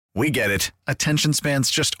We get it. Attention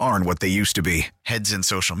spans just aren't what they used to be. Heads in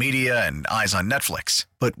social media and eyes on Netflix.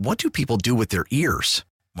 But what do people do with their ears?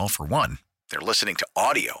 Well, for one, they're listening to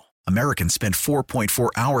audio. Americans spend 4.4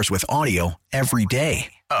 hours with audio every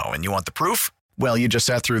day. Oh, and you want the proof? Well, you just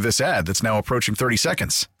sat through this ad that's now approaching 30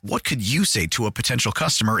 seconds. What could you say to a potential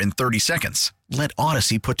customer in 30 seconds? Let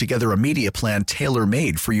Odyssey put together a media plan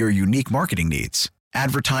tailor-made for your unique marketing needs.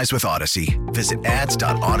 Advertise with Odyssey. Visit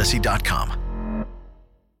ads.odyssey.com.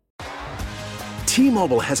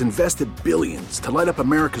 T-Mobile has invested billions to light up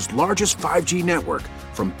America's largest 5G network,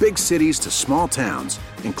 from big cities to small towns,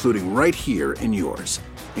 including right here in yours.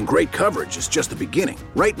 And great coverage is just the beginning.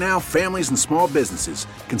 Right now, families and small businesses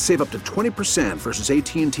can save up to 20% versus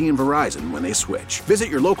AT&T and Verizon when they switch. Visit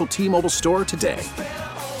your local T-Mobile store today.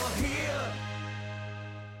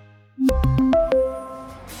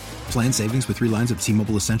 Plan savings with 3 lines of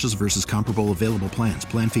T-Mobile Essentials versus comparable available plans.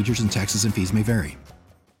 Plan features and taxes and fees may vary.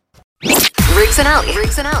 Riggs and Out.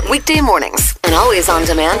 Weekday mornings. And always on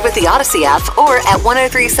demand with the Odyssey app or at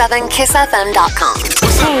 1037kissfm.com.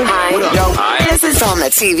 Hey. Hi. This is on the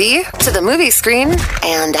TV, to the movie screen,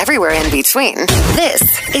 and everywhere in between. This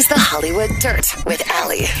is the Hollywood Dirt with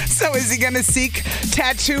Allie. So is he going to seek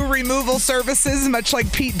tattoo removal services, much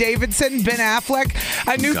like Pete Davidson, Ben Affleck?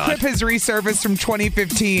 A new clip has resurfaced from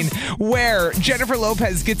 2015 where Jennifer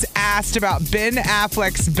Lopez gets asked about Ben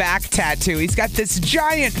Affleck's back tattoo. He's got this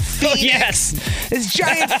giant phoenix. This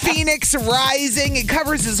giant phoenix rising. It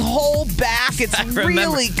covers his whole back. It's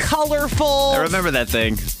really colorful. I remember that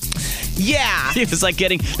thing. Yeah. He was like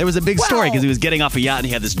there was a big story because he was getting off a yacht and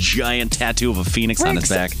he had this giant tattoo of a phoenix on his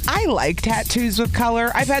back. I like tattoos with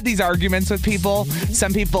color. I've had these arguments with people.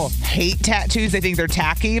 Some people hate tattoos. They think they're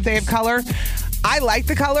tacky if they have color. I like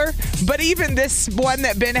the color, but even this one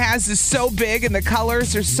that Ben has is so big and the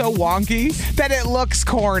colors are so wonky that it looks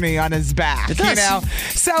corny on his back. It does. You know?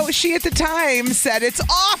 So she at the time said it's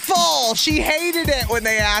awful. She hated it when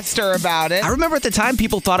they asked her about it. I remember at the time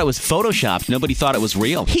people thought it was photoshopped. Nobody thought it was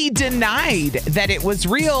real. He denied that it was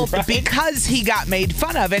real because he got made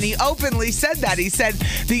fun of, and he openly said that. He said,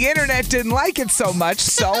 the internet didn't like it so much,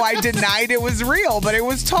 so I denied it was real, but it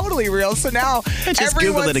was totally real. So now just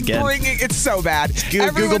Google it again. It's so bad.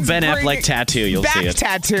 Google Ben Affleck tattoo, you'll see it.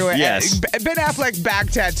 Back tattoo. Yes. Ben Affleck back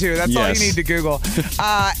tattoo. That's all you need to Google.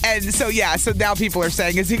 So now people are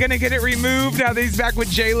saying, is he going to get it removed now that he's back with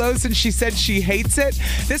J-Lo since she said she hates it?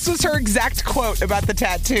 This was her exact quote about the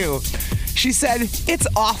tattoo. She said, it's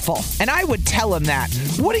awful, and I would tell him that.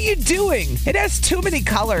 What are you doing? It has too many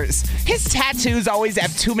colors. His tattoos always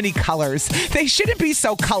have too many colors. They shouldn't be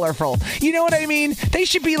so colorful. You know what I mean? They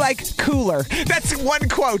should be like cooler. That's one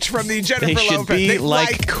quote from the Jennifer Lopez. They should be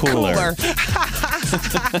like cooler.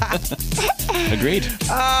 Agreed.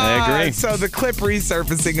 I agree. So the clip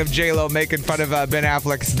resurfacing of J-Lo making fun of Ben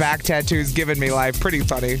Affleck's back tattoos giving me life. Pretty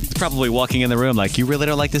funny. He's probably walking in the room like, you really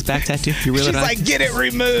don't like this back tattoo? You really She's don't? like, get it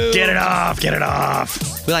removed. Get it off. Get it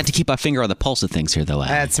off. We like to keep our finger on the pulse of things here, though, Al.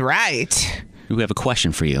 That's right. We have a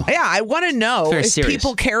question for you. Yeah, I want to know if serious.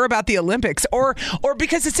 people care about the Olympics or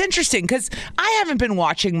because it's interesting because I haven't been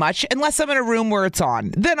watching much unless I'm in a room where it's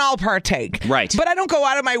on. Then I'll partake. Right. But I don't go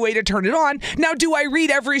out of my way to turn it on. Now, do I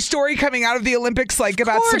read every story coming out of the Olympics like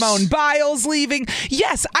about Simone Biles leaving?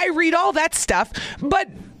 Yes, I read all that stuff, but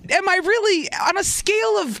am I really on a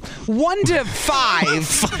scale of 1 to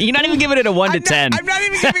 5? You're not even giving it a 1 to 10. I'm not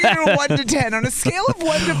even giving it a 1 to 10. On a scale of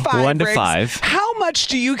 1 to 5, 1 to Riggs, 5. how much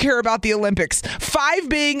do you care about the Olympics? 5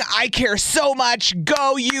 being, I care so much.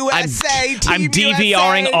 Go USA. I'm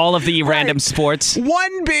DVRing USA. all of the random sports.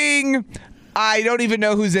 1 being, I don't even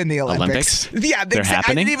know who's in the Olympics. Yeah, they're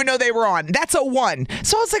happening. I didn't even know they were on. That's a 1.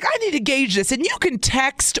 So I was like, I need to gauge this. And you can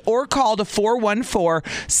text or call to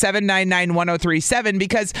 414-799-1037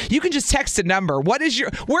 because you can just text a number. Where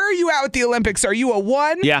are you at with the Olympics? Are you a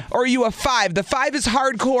 1? Yeah. Or are you a 5? The 5 is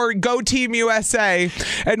hardcore, go Team USA.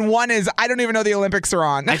 And 1 is, I don't even know the Olympics are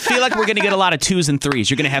on. I feel like we're going to get a lot of 2s and 3s.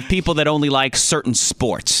 You're going to have people that only like certain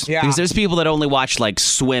sports. Yeah. Because there's people that only watch like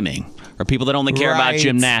swimming. Or people that only care about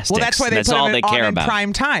gymnastics. Well, that's why they put all it they on care in about.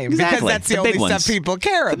 prime time. Exactly. Because that's the only stuff people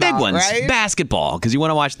care about. The big ones. Right? Basketball, because you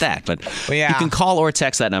want to watch that. But you can call or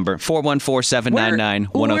text that number,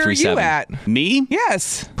 414-799-1037. Where are you at? Me?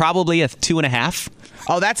 Yes. Probably a 2.5.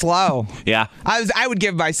 Oh, that's low. Yeah. I would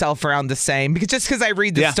give myself around the same because I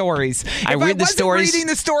read the stories. If I wasn't reading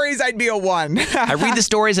the stories, I'd be a 1. I read the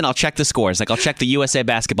stories and I'll check the scores. Like I'll check the USA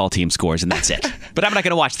basketball team scores and that's it. But I'm not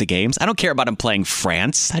going to watch the games. I don't care about them playing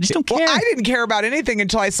France. I just don't care. Well, I didn't care about anything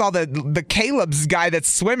until I saw the Caleb's guy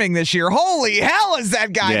that's swimming this year. Holy hell, is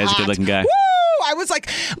that guy Yeah, he's hot. a good-looking guy. Woo! I was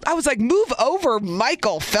like, move over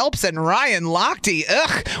Michael Phelps and Ryan Lochte.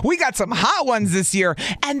 Ugh, we got some hot ones this year.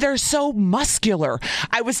 And they're so muscular.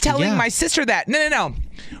 I was telling my sister that. No.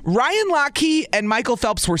 Ryan Lochte and Michael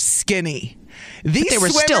Phelps were skinny. They were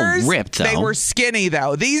still ripped, though. They were skinny,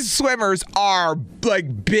 though. These swimmers are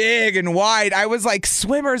like big and wide. I was like,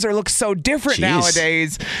 swimmers look so different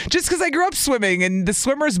nowadays. Just because I grew up swimming, and the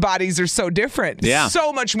swimmers' bodies are so different. Yeah.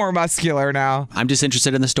 So much more muscular now. I'm just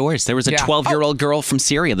interested in the stories. There was a 12-year-old girl from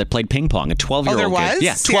Syria that played ping pong. A 12-year-old there was? kid.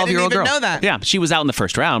 Yeah, 12-year-old girl. I didn't even know that. Yeah, she was out in the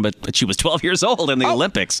first round, but she was 12 years old in the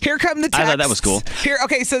Olympics. Here come the texts. I thought that was cool.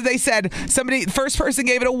 Okay, so they said first person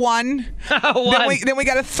gave it a 1. Then we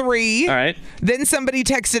got a 3. All right. Then somebody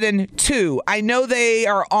texted in 2. I know they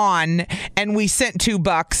are on, and we sent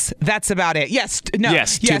 $2. That's about it. Yes, $2.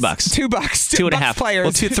 $2. $2. $2.50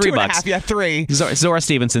 players. Well, $3. Yeah, 3. Zora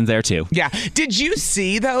Stevenson's there too. Yeah. Did you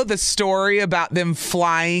see though the story about them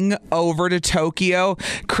flying over to Tokyo?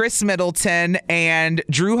 Chris Middleton and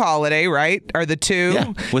Drew Holiday, right, are the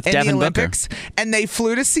two with in Devin the Olympics, Booker. And they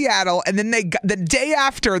flew to Seattle, and then the day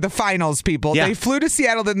after the finals, they flew to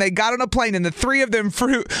Seattle. Then they got on a plane, and the 3 of them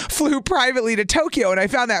flew privately to Tokyo. And I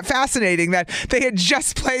found that fascinating that they had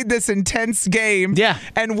just played this intense game,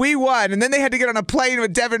 and we won. And then they had to get on a plane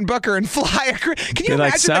with Devin Booker and fly. Can you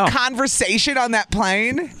imagine the conversation on that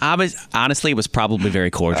plane? Honestly, it was probably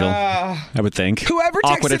very cordial. I would think. Whoever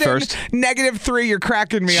Awkward texted at first. in -3, you're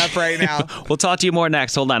cracking me up right now. We'll talk to you more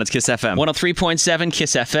next. Hold on, it's Kiss FM. 103.7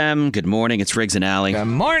 Kiss FM. Good morning, it's Riggs and Alley. Good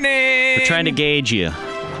morning. We're trying to gauge you.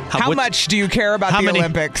 How much do you care about the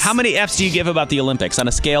Olympics? How many Fs do you give about the Olympics? On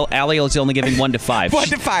a scale, Allie is only giving 1 to 5. 1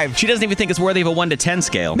 to 5. She doesn't even think it's worthy of a 1 to 10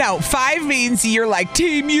 scale. No, 5 means you're like,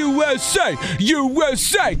 Team USA,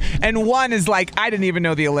 USA. And 1 is like, I didn't even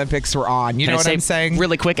know the Olympics were on. You know what I'm saying?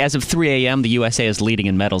 Really quick, as of 3 a.m., the USA is leading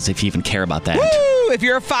in medals, if you even care about that. Woo! If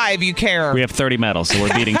you're a 5, you care. We have 30 medals, so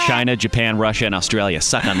we're beating China, Japan, Russia, and Australia.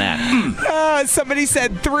 Suck on that. Somebody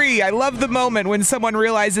said 3. I love the moment when someone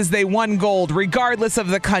realizes they won gold, regardless of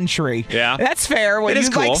the country. Yeah. That's fair. Well, you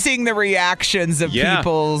cool. like seeing the reactions of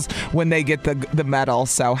people's when they get the medal.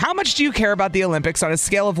 So how much do you care about the Olympics on a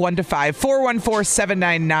scale of 1 to 5?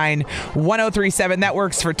 414-799-1037. That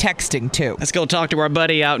works for texting, too. Let's go talk to our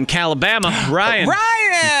buddy out in Calabama, Ryan.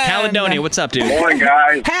 Caledonia, what's up, dude? Morning,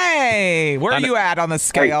 guys. Hey, where are you at on the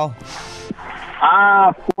scale?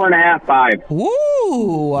 4.5, 5.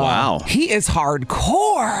 Ooh. Wow. He is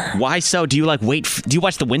hardcore. Why so? Do you do you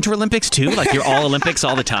watch the Winter Olympics too? Like you're all Olympics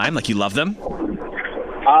all the time? Like you love them?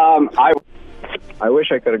 I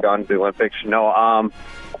wish I could have gone to the Olympics. No,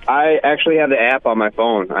 I actually have the app on my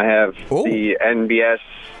phone. I have the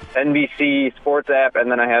NBC Sports app,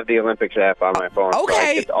 and then I have the Olympics app on my phone. Okay. So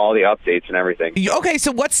I get all the updates and everything. Okay,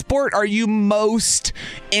 so what sport are you most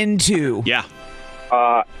into? Yeah.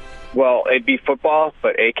 Well, it'd be football,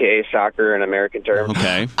 but AKA soccer in American terms.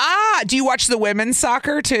 Okay. Do you watch the women's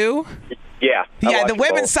soccer too? Yeah. Yeah, the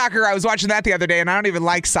women's soccer, I was watching that the other day, and I don't even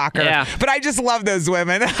like soccer. Yeah. But I just love those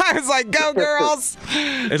women. I was like, go girls.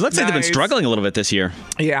 It looks like they've been struggling a little bit this year.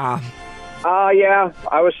 Yeah. Yeah,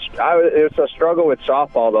 it was a struggle with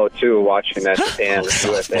softball, though, too, watching that Japan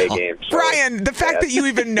USA game. So, Brian, the fact that you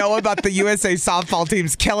even know about the USA softball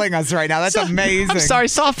team's killing us right now. That's amazing. I'm sorry,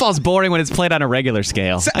 softball's boring when it's played on a regular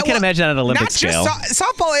scale. I can't imagine on an Olympic scale.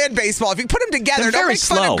 Softball and baseball. If you put them together, They're don't very make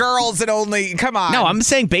fun slow. of girls that only, come on. No, I'm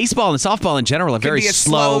saying baseball and softball in general are very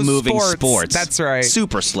slow-moving sports. That's right.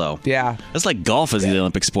 Super slow. Yeah. It's like golf is the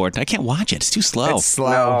Olympic sport. I can't watch it. It's too slow. It's slow.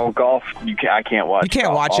 No, golf, I can't watch. You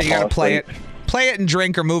can't watch it. You got to play it. Play it and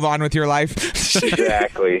drink or move on with your life.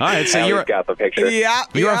 Exactly. All right, so Allie's got the picture. Yeah.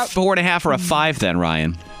 You're a 4.5 or a 5 then,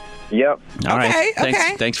 Ryan. Yep. All right.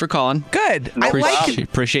 Okay. Thanks for calling. Good.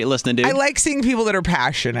 Appreciate listening, dude. I like seeing people that are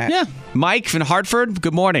passionate. Yeah. Mike from Hartford,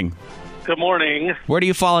 good morning. Good morning. Where do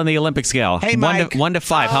you fall on the Olympic scale? Hey, Mike. 1 to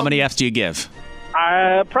 5. How many Fs do you give?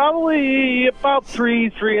 Probably about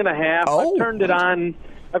 3.5. Oh.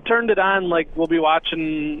 I've turned it on, like we'll be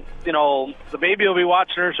watching, the baby will be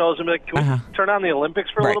watching her shows and be like, can we turn on the Olympics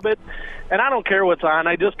for a little bit? And I don't care what's on.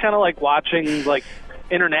 I just kind of like watching, like,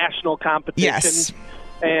 international competition. Yes.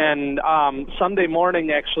 And Sunday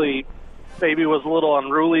morning, actually, baby was a little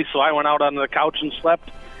unruly, so I went out on the couch and slept.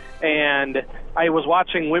 And I was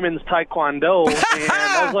watching women's taekwondo, and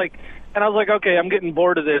I was like, And I was like, okay, I'm getting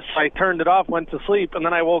bored of this. I turned it off, went to sleep, and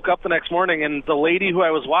then I woke up the next morning, and the lady who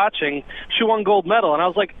I was watching, she won gold medal. And I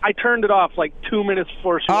was like, I turned it off like 2 minutes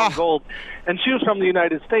before she won gold. And she was from the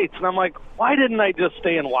United States. And I'm like, why didn't I just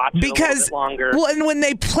stay and watch it a little bit longer? Well, and when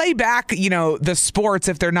they play back, the sports,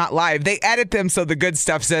 if they're not live, they edit them so the good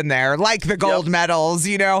stuff's in there, like the gold medals,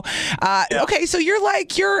 Okay, so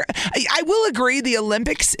I will agree the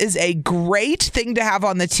Olympics is a great thing to have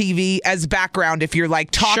on the TV as background if you're like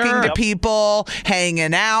talking to people,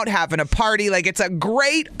 hanging out, having a party. Like it's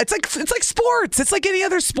like sports. It's like any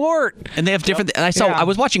other sport. And they have different. I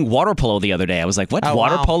was watching water polo the other day. I was like, what?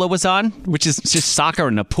 Water polo was on? Which is just soccer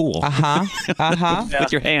in a pool.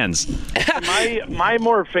 With your hands. My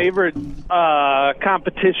more favorite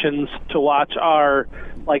competitions to watch are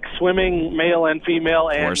like swimming, male and female,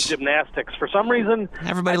 and gymnastics. For some reason,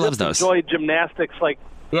 everybody loves those. I enjoy gymnastics,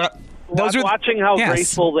 watching how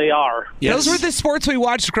graceful they are. Yes. Those were the sports we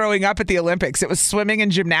watched growing up at the Olympics. It was swimming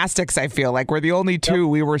and gymnastics, I feel like. We're the only two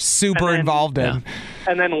we were super involved in. Yeah.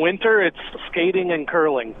 And then winter, it's skating and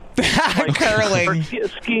curling. Curling.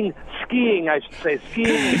 Skiing, I should say.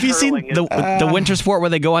 Have you seen the winter sport where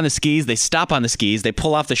they go on the skis, they stop on the skis, they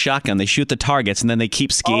pull off the shotgun, they shoot the targets, and then they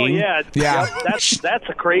keep skiing? Oh, yeah. That's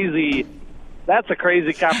a crazy... That's a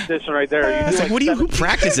crazy competition right there. Who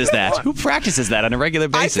practices that? Who practices that on a regular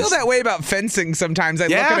basis? I feel that way about fencing sometimes. I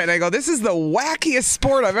look at it and I go, this is the wackiest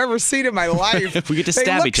sport I've ever seen in my life. We get to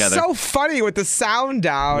stab each other. They look so funny with the sound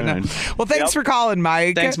down. Right. Well, thanks for calling,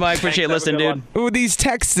 Mike. Thanks, Mike. Appreciate listening, dude. Ooh, these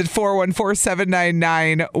texts at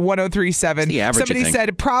 414-799-1037. Somebody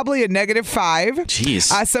said probably a -5.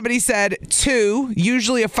 Jeez. Somebody said 2,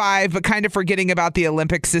 usually a 5, but kind of forgetting about the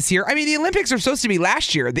Olympics this year. I mean, the Olympics are supposed to be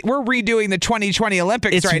last year. We're redoing the 2020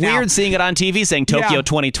 Olympics right now. It's weird seeing it on TV saying Tokyo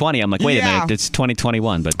 2020. I'm like, wait a minute, it's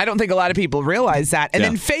 2021. But I don't think a lot of people realize that. And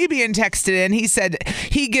then Fabian texted in. He said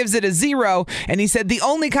he gives it a 0, and he said the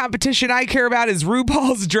only competition I care about is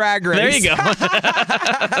RuPaul's Drag Race. There you go. All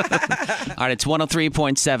right, it's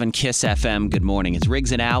 103.7 KISS FM. Good morning. It's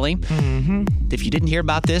Riggs and Alley. Mm-hmm. If you didn't hear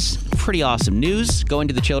about this, pretty awesome news. Going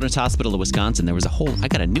to the Children's Hospital of Wisconsin, there was I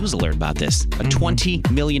got a news alert about this. A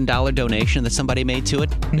 $20 million donation that somebody made to it.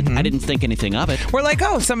 Mm-hmm. I didn't think anything of it. We're like,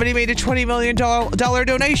 somebody made a $20 million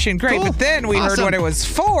donation. Great. Cool. But then we heard what it was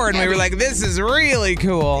for, and we were like, this is really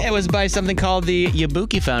cool. It was by something called the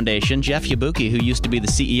Yabuki Foundation. Jeff Yabuki, who used to be the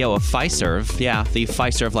CEO of Fiserv. Yeah, the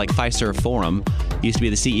Fiserv, like Fiserv Forum. Used to be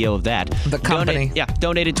the CEO of that. The company.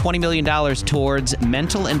 Donated $20 million towards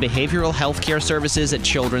mental and behavioral health care services at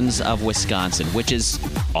Children's of Wisconsin, which is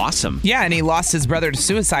awesome. Yeah, and he lost his brother to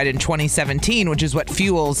suicide in 2017, which is what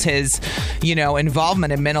fuels his,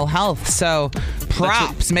 involvement in mental health. So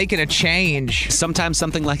props, making a change. Sometimes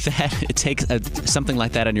something like that, it takes something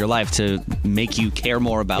like that in your life to make you care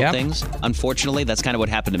more about things. Unfortunately, that's kind of what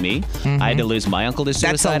happened to me. Mm-hmm. I had to lose my uncle to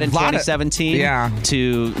suicide in 2017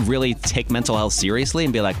 to really take mental health seriously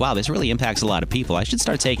and be like, wow, this really impacts a lot of people. I should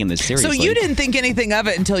start taking this seriously. So you didn't think anything of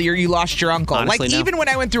it until you lost your uncle. Honestly, even when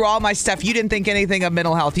I went through all my stuff, you didn't think anything of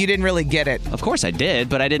mental health. You didn't really get it. Of course I did,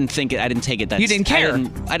 but I didn't take it that. You didn't care.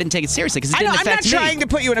 I didn't take it seriously because it didn't affect me. I'm not trying to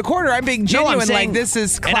put you in a corner. I'm being genuine. No, I'm saying, this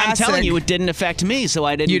is classic. And I'm telling you, it didn't affect me, so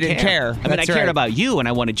I didn't care. You didn't care. I mean, I cared about you, and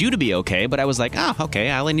I wanted you to be okay, but I was like, okay,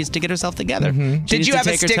 Allie needs to get herself together. Mm-hmm. Did you have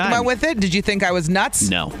a stigma with it? Did you think I was nuts?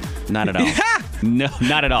 No, not at all. No,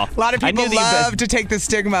 not at all. A lot of people love to take the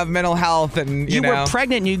stigma of mental health, and you were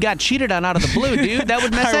pregnant and you got cheated on out of the blue, dude. That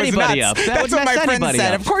would mess anybody up. That's what my friend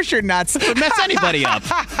said. Of course you're nuts. It would mess anybody up.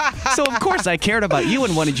 So of course I cared about you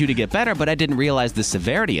and wanted you to get better, but I didn't realize the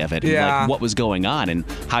severity of it, and like what was going on and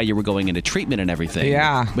how you were going into treatment and everything.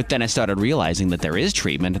 Yeah. But then I started realizing that there is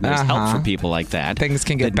treatment and there's help for people like that. Things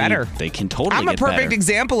can get better. They can totally get better. I'm a perfect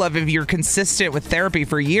example of if you're consistent with therapy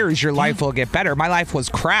for years, your life will get better. My life was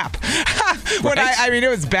crap. It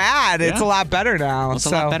was bad. It's a lot better now. Well, it's a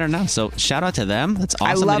lot better now. So shout out to them. That's awesome.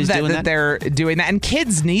 I love that they're doing that. And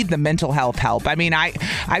kids need the mental health help. I mean,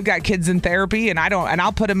 I've got kids in therapy, and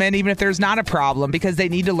I'll put them in even if there's not a problem, because they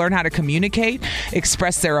need to learn how to communicate,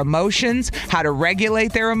 express their emotions, how to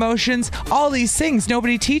regulate their emotions. All these things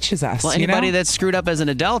nobody teaches us. Well, anybody that's screwed up as an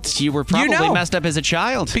adult, you were probably messed up as a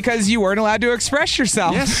child because you weren't allowed to express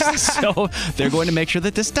yourself. Yes. So they're going to make sure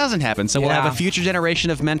that this doesn't happen. So we'll have a future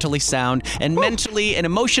generation of mentally sound and mentally and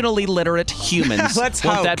emotionally literate humans. Let's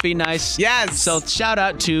Won't hope. that be nice? Yes. So shout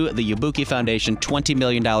out to the Yabuki Foundation. $20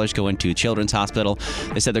 million going to Children's Hospital.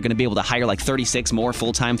 They said they're going to be able to hire like 36 more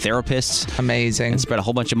full-time therapists. Amazing. And spread a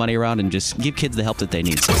whole bunch of money around and just give kids the help that they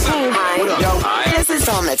need. Hi. This is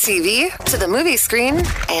on the TV, to the movie screen,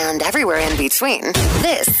 and everywhere in between.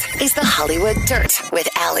 This is the Hollywood Dirt with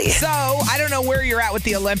Allie. So, I don't know where you're at with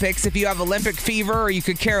the Olympics, if you have Olympic fever or you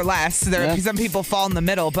could care less. Some people fall in the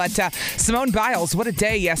middle. But Simone Biles, what a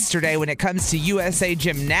day yesterday when it comes to USA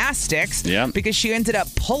Gymnastics. Yeah. Because she ended up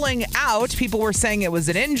pulling out. People were saying it was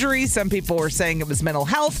an injury. Some people were saying it was mental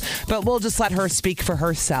health. But we'll just let her speak for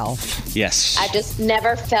herself. Yes. I just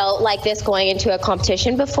never felt like this going into a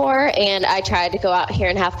competition before, and I tried to go out here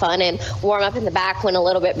and have fun and warm up in the back, went a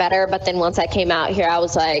little bit better, but then once I came out here, I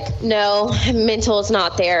was like, no, mental is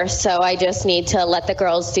not there, so I just need to let the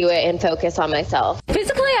girls do it and focus on myself.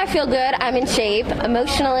 Physically, I feel good. I'm in shape.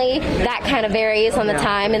 Emotionally, that kind of varies on the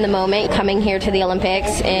time and the moment. Coming here to the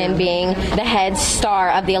Olympics and being the head star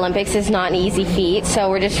of the Olympics is not an easy feat, so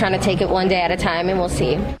we're just trying to take it one day at a time, and we'll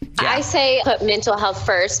see. I say put mental health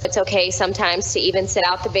first. It's okay sometimes to even sit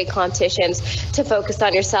out the big competitions to focus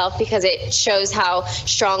on yourself because it shows how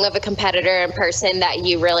strong of a competitor and person that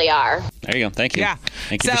you really are. There you go. Thank you. Yeah.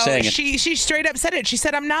 Thank you for saying it. She straight up said it. She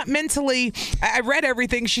said, I'm not mentally, I read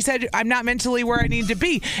everything. She said, I'm not mentally where I need to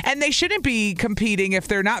be. And they shouldn't be competing if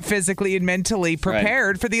they're not physically and mentally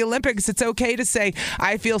prepared for the Olympics. It's okay to say,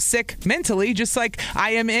 I feel sick mentally, just like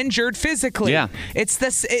I am injured physically. Yeah. It's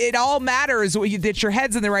this, it all matters that your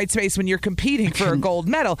head's in the right space when you're competing for a gold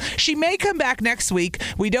medal. She may come back next week.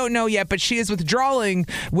 We don't know yet, but she is withdrawing.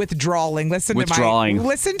 Listen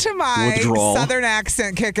to my Southern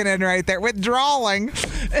accent kicking in right there. Withdrawing.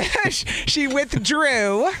 She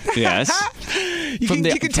withdrew. Yes. You can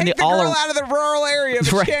take the girl out of the rural area,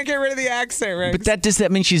 but you can't get rid of the accent, right? But does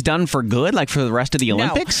that mean she's done for good, like for the rest of the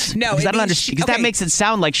Olympics? No. Because that makes it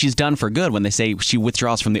sound like she's done for good when they say she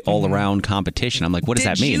withdraws from the all-around competition. I'm like, what does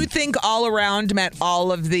that mean? Did you think all-around meant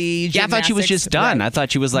all of the gymnastics? Yeah, I thought she was just done. Right. I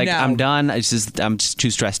thought she was like, I'm done. I'm just too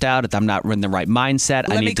stressed out. I'm not in the right mindset.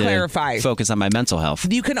 Let I me need clarify. to focus on my mental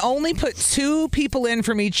health. You can only put 2 people in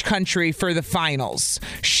from each country for the finals.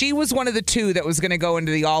 She was one of the 2 that was going to go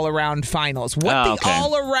into the all-around finals. What the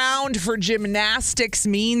all-around for gymnastics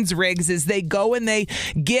means, Riggs, is they go and they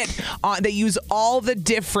use all the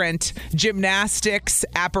different gymnastics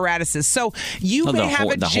apparatuses. So you may have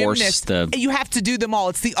a gymnast. You have to do them all.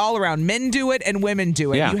 It's the all-around. Men do it and women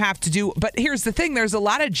do it. Yeah. You have to do. But here's the thing: there's a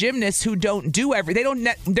lot of gymnasts who don't do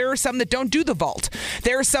there are some that don't do the vault.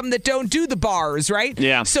 There are some that don't do the bars. Right?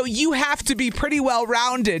 Yeah. So you have to be pretty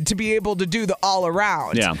well-rounded to be able to do the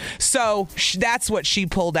all-around. Yeah. So that's what she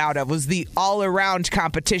pulled out of, was the all-around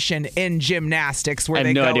competition in gymnastics. Where I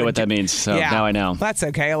have no idea what that means, so now I know. That's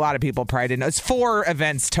okay. A lot of people probably didn't know. It's 4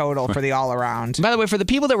 events total for the all-around. By the way, for the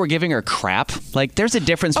people that were giving her crap, like there's a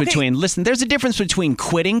difference between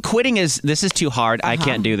quitting. Quitting is, this is too hard. I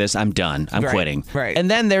can't do this. I'm done. I'm quitting. Right. And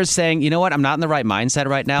then there's saying, you know what? I'm not in the right mindset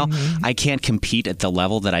right now. I can't compete at the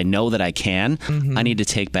level that I know that I can. I need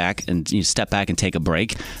to step back and take a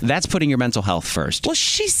break. That's putting your mental health first. Well,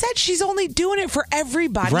 she said she's only doing it for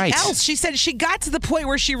everybody else. She said she got to the point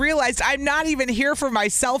where she realized, I'm not even here for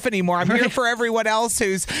myself anymore. I'm here for everyone else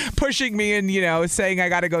who's pushing me and, saying I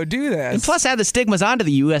got to go do this. And plus, add the stigmas onto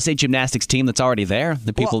the USA Gymnastics team that's already there.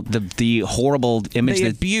 The people, the horrible image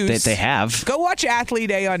that they have. Go watch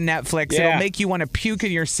Athlete A on Netflix. It'll make you want to puke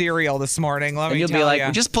in your cereal this morning. You'll be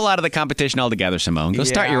like, just pull out of the competition altogether, Simone. Go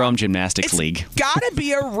start your own gymnastics league. Got to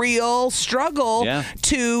be a real struggle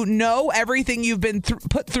to know everything you've been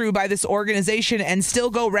put through by this organization and still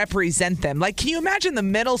go represent them. Like, can you imagine the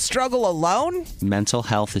mental struggle alone? Mental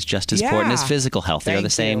health is just as important as physical health. They're the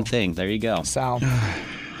same thing. There you go. So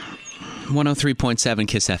 103.7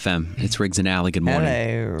 KISS FM. It's Riggs and Allie. Good morning.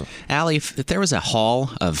 Hello. Allie, if there was a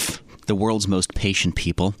hall of the world's most patient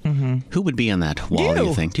people, who would be in that wall, do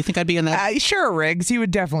you think? Do you think I'd be in that? Sure, Riggs. You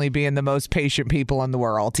would definitely be in the most patient people in the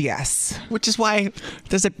world, yes. Which is why,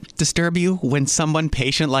 does it disturb you when someone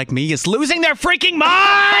patient like me is losing their freaking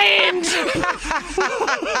mind?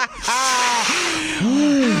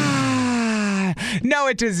 No,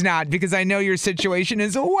 it does not, because I know your situation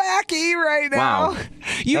is wacky right now. Wow.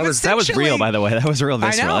 That was real, by the way. That was real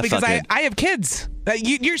visceral. I know, because I have kids.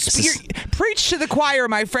 You're preach to the choir,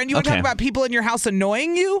 my friend. You want to talk about people in your house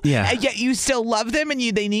annoying you? Yeah. And yet you still love them and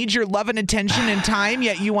they need your love and attention and time,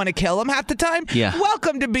 yet you want to kill them half the time? Yeah.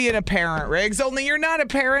 Welcome to being a parent, Riggs. Only you're not a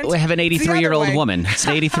parent. We have an 83-year-old woman. It's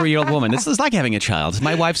an 83-year-old woman. This is like having a child. It's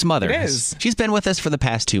my wife's mother. It is. She's been with us for the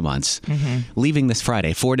past 2 months. Leaving this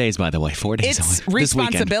Friday. 4 days, by the way. 4 days. It's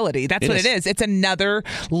responsibility. That's what it is. It's another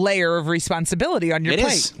layer of responsibility on your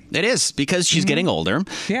plate. It is, because she's getting older,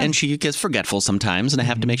 and she gets forgetful sometimes, and I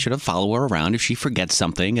have to make sure to follow her around if she forgets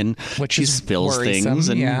something, and she spills things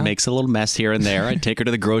and makes a little mess here and there. I take her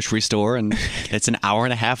to the grocery store, and it's an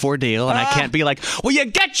hour-and-a-half ordeal, and I can't be like, will you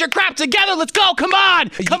get your crap together? Let's go. Come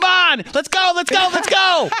on. Let's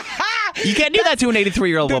go. You can't do that to an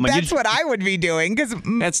 83-year-old woman. That's what I would be doing, because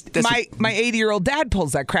my 80-year-old dad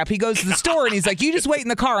pulls that crap. He goes to the store, and he's like, you just wait in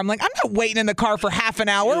the car. I'm like, I'm not waiting in the car for half an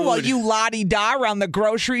hour while you la-di-da around the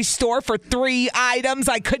grocery store for 3 items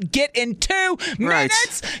I could get in 2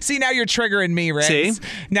 minutes. See, now you're triggering me, Riggs. See?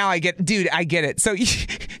 Now I get it.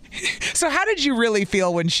 So how did you really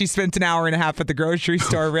feel when she spent an hour and a half at the grocery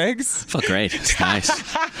store, Riggs? Felt great. It's nice.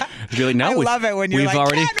 Really, no. I love it when you're like,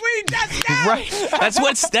 can we just go? Right.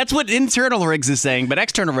 That's what internal Riggs is saying, but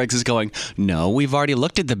external Riggs is going, no, we've already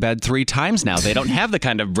looked at the bed 3 times now. They don't have the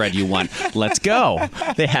kind of bread you want. Let's go.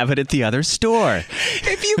 They have it at the other store.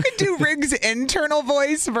 If you could do Riggs' internal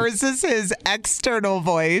voice versus his external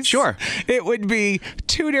voice, sure, it would be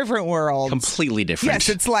 2 different worlds. Completely different. Yes,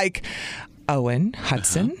 it's like, Owen,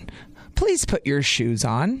 Hudson, please put your shoes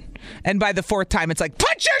on. And by the 4th time, it's like,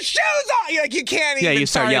 put your shoes on! You're like, you can't even. You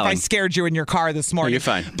start yelling. If I scared you in your car this morning. No, you're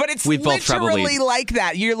fine. But it's We've both literally like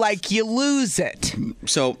that. You're like, you lose it.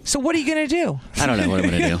 So what are you going to do? I don't know what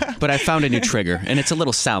I'm going to do. But I found a new trigger, and it's a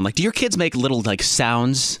little sound. Like, do your kids make little,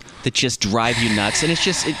 sounds that just drive you nuts? And it's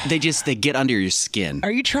just, they get under your skin.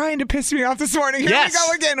 Are you trying to piss me off this morning? Here we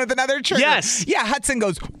go again with another trigger. Yes. Yeah, Hudson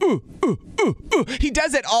goes, ooh, ooh, ooh, ooh. He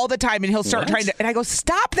does it all the time, and he'll start trying to, and I go,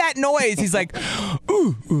 stop that noise. He's like,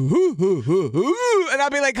 ooh, ooh, ooh, ooh, ooh. And I'll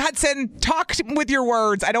be like, Hudson, talk with your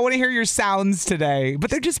words. I don't want to hear your sounds today.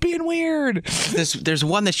 But they're just being weird. There's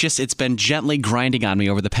one that's it's been gently grinding on me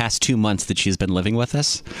over the past 2 months that she's been living with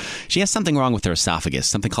us. She has something wrong with her esophagus,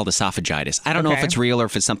 something called esophagitis. I don't know if it's real or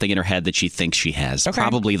if it's something in her head that she thinks she has.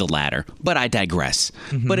 Probably the latter. But I digress.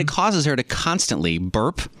 But it causes her to constantly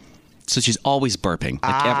burp. So she's always burping.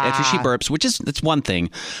 Like after she burps, it's one thing.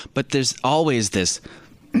 But there's always this...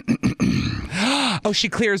 Oh, she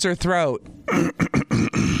clears her throat.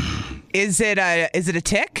 Is it a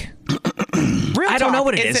tick? I don't know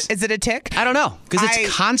what it is. Is it a tick? I don't know, because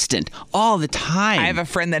it's constant all the time. I have a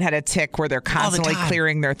friend that had a tick where they're constantly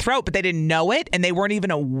clearing their throat, but they didn't know it, and they weren't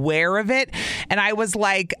even aware of it. And I was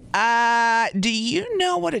like, do you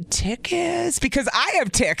know what a tick is? Because I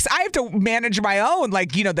have ticks. I have to manage my own,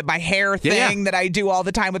 my hair thing that I do all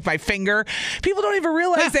the time with my finger. People don't even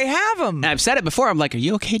realize they have them. And I've said it before. I'm like, are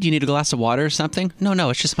you okay? Do you need a glass of water or something? No,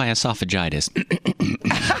 it's just my esophagitis.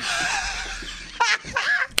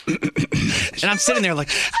 And I'm sitting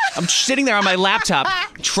there on my laptop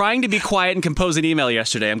trying to be quiet and compose an email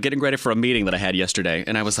yesterday. I'm getting ready for a meeting that I had yesterday.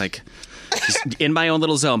 And I was like, just in my own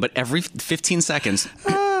little zone. But every 15 seconds.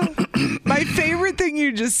 My favorite thing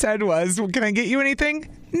you just said was, can I get you anything?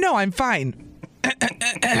 No, I'm fine. Dude,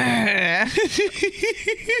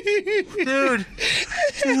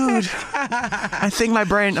 I think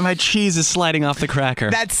my cheese is sliding off the cracker.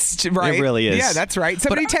 That's right. It really is. Yeah, that's right.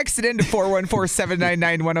 Somebody texted into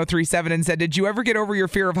 414-799-1037 and said, did you ever get over your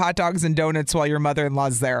fear of hot dogs and donuts while your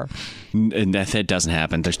mother-in-law's there? And it doesn't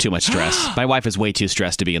happen. There's too much stress. My wife is way too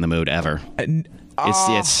stressed to be in the mood ever.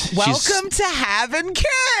 Welcome to having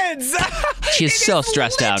kids. She's so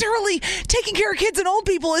stressed out. Literally, taking care of kids and old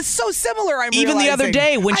people is so similar. Even the other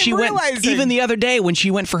day when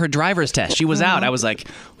she went for her driver's test, she was out. I was like,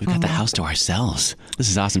 "We've got the house to ourselves. This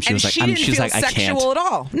is awesome." She was like, "I can't." At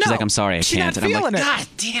all. No, she's like, "I'm sorry, I can't." And I'm like, "God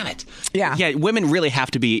damn it!" Yeah. Women really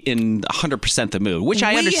have to be in 100% the mood, which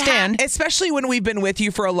I understand. Especially when we've been with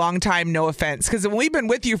you for a long time. No offense, because when we've been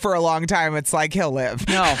with you for a long time, it's like he'll live.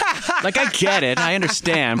 No, I get it. I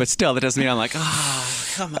understand, but still, that doesn't mean I'm like,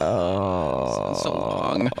 come on. So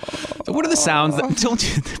long. What are the sounds?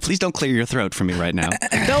 Please don't clear your throat for me right now.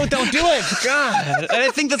 No, don't do it. God. I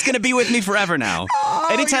think that's going to be with me forever now.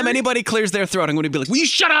 Anytime anybody clears their throat, I'm going to be like, will you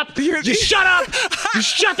shut up? You shut up. You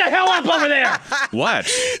shut the hell up over there. What?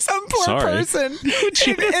 Some poor person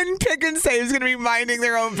in Pick and Save is going to be minding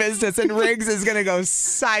their own business, and Riggs is going to go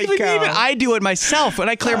psycho. Even I do it myself. When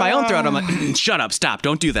I clear my own throat, I'm like, shut up, stop,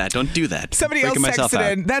 don't do that, don't do that. Somebody else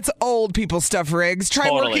texted in, that's old people stuff, Riggs. Try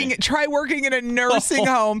working in a nursing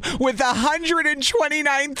home with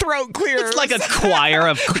 129 throat clears. It's like a choir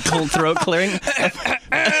of throat clearing.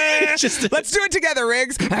 Let's do it together,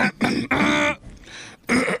 Riggs. It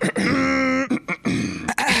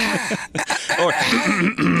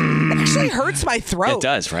actually hurts my throat. It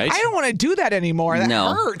does, right? I don't want to do that anymore. That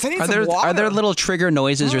hurts. I need some water. Are there little trigger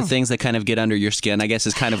noises or things that kind of get under your skin? I guess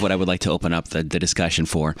is kind of what I would like to open up the discussion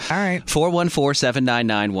for. All right.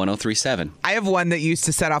 414-799-1037. I have one that used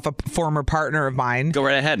to set off a former partner of mine. Go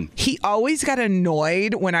right ahead. He always got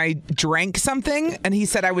annoyed when I drank something, and he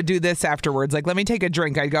said I would do this afterwards. Like, let me take a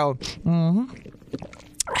drink. I'd go, mm-hmm.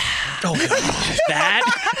 Oh, God. That?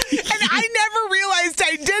 And I never realized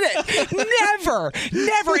I did it.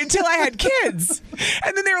 Never until I had kids.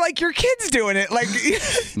 And then they were like, your kid's doing it. Like,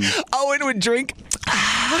 Owen would drink.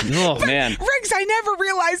 Oh, man. Riggs, I never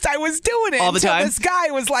realized I was doing it. All the time? This guy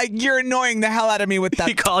was like, you're annoying the hell out of me with that.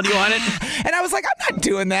 He called you on it? And I was like, I'm not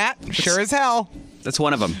doing that. Sure as hell. That's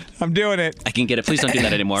one of them. I'm doing it. I can get it. Please don't do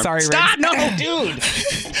that anymore. Sorry, Stop! Riggs. No, dude!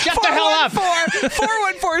 Shut the hell up!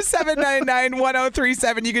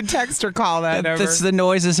 414-799-1037. You can text or call that number. That's the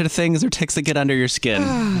noises or things or ticks that get under your skin.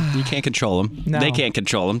 You can't control them. No. They can't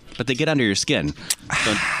control them, but they get under your skin.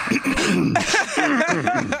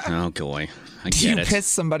 Oh, boy. I get you piss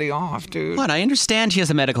somebody off, dude. What? I understand she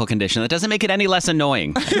has a medical condition. That doesn't make it any less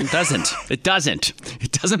annoying. It doesn't. It doesn't.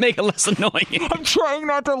 It doesn't make it less annoying. I'm trying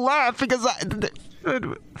not to laugh because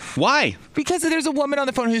Why? Because there's a woman on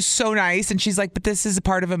the phone who's so nice, and she's like, but this is a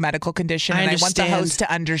part of a medical condition, and I want the host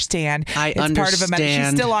to understand. It's part of a She's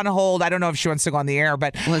still on hold. I don't know if she wants to go on the air,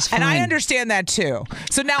 but and I understand that too.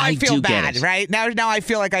 So now I feel bad, right? Now I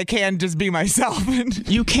feel like I can just be myself.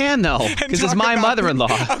 You can, though, because it's my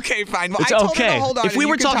mother-in-law. Okay, fine. Well, it's okay. Hold on, if we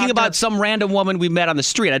were talking about some random woman we met on the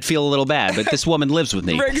street, I'd feel a little bad, but this woman lives with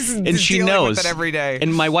me. And she knows with it every day.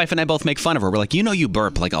 And my wife and I both make fun of her. We're like, you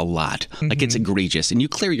burp like a lot. Like it's egregious, and you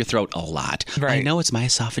clear your throat a lot. Right. I know it's my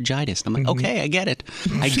esophagitis. I'm like, okay, I get it.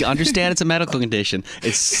 I understand it's a medical condition.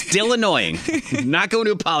 It's still annoying. I'm not going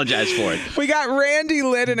to apologize for it. We got Randy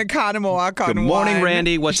Litt in Economowoc on Good morning, one.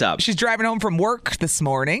 Randy. What's up? She's driving home from work this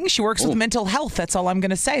morning. She works with mental health. That's all I'm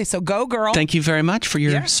going to say. So go, girl. Thank you very much for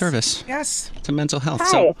your service. Yes. To mental health.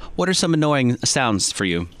 Hi. So what are some annoying sounds for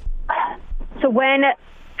you? So when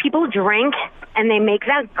people drink and they make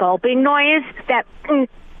that gulping noise, that... and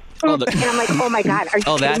I'm like, oh my God, are you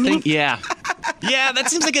kidding me? Thing? Yeah. Yeah, that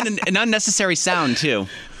seems like an unnecessary sound, too.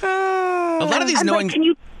 A lot of these annoying... Like, can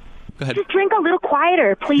you Go ahead. just drink a little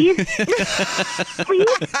quieter, please? Please?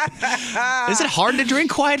 Is it hard to drink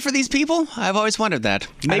quiet for these people? I've always wondered that.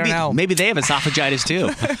 Maybe, I don't know. Maybe they have esophagitis, too.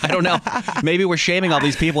 I don't know. Maybe we're shaming all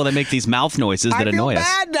these people that make these mouth noises that annoy us. I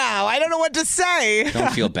feel bad now. I don't know what to say.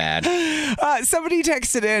 Don't feel bad. Somebody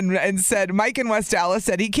texted in and said, Mike in West Dallas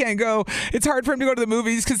said he can't go. It's hard for him to go to the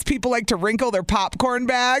movies because people like to wrinkle their popcorn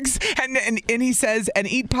bags. And he says,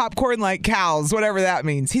 and eat popcorn like cows, whatever that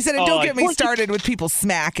means. He said, and don't get me started with people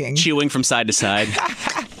smacking. Chewing from side to side.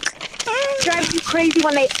 Drives you crazy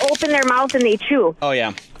when they open their mouth and they chew. Oh,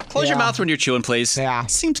 yeah. Close your mouth when you're chewing, please. Yeah.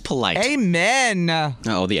 Seems polite. Amen.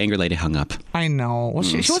 Oh, the angry lady hung up. I know. Well,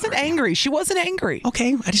 she wasn't angry. She wasn't angry.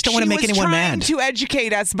 Okay. I just don't want to make anyone mad. She was trying to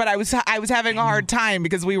educate us, but I was having a hard time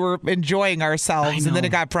because we were enjoying ourselves, and then it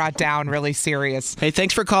got brought down really serious. Hey,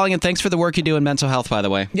 thanks for calling, and thanks for the work you do in mental health, by the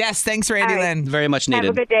way. Yes, thanks, Randy Lynn. Very much needed.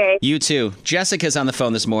 Have a good day. You too. Jessica's on the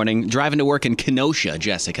phone this morning, driving to work in Kenosha,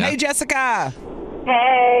 Jessica. Hey, Jessica.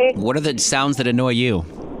 Hey. What are the sounds that annoy you?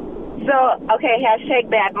 So, okay, hashtag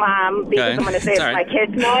bad mom, because I'm going to say it's my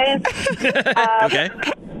kid's noise. Okay.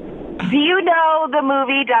 Do you know the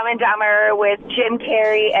movie Dumb and Dumber with Jim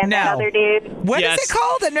Carrey and that other dude? What is it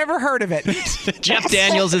called? I've never heard of it. Jeff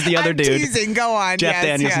Daniels is the other dude. Teasing. Go on. Jeff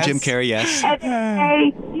Daniels and Jim Carrey, yes. And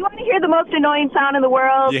hey, you want to hear the most annoying sound in the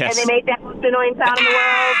world? Yes. And they make that most annoying sound in the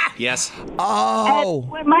world? Yes. Oh.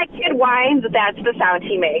 And when my kid whines, that's the sound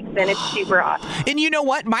he makes, and it's super awesome. And you know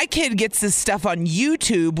what? My kid gets this stuff on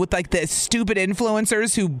YouTube with like the stupid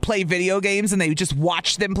influencers who play video games, and they just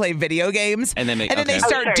watch them play video games. And then they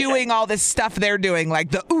start doing all this stuff they're doing,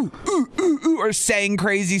 like the ooh, or saying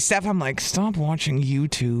crazy stuff. I'm like, stop watching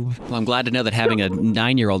YouTube. Well, I'm glad to know that having a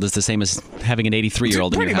 9-year-old is the same as having an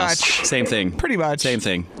 83-year-old in your house. Pretty much. Same thing. Pretty much. Same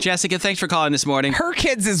thing. Jessica, thanks for calling this morning. Her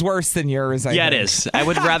kids is worse than yours. hers. I Yeah, think. it is. I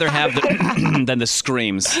would rather have than the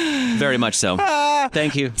screams. Very much so.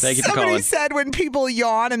 Thank you. Thank you for calling. Somebody said when people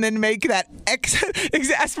yawn and then make that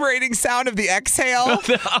exasperating sound of the exhale.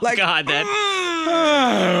 God, that.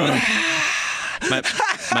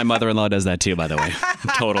 My mother-in-law does that too, by the way.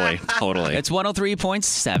 Totally. It's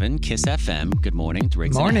 103.7 KISS FM. Good morning. It's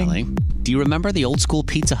Riggs and Alley. Do you remember the old school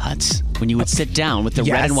Pizza Huts when you would sit down with the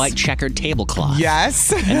red and white checkered tablecloth?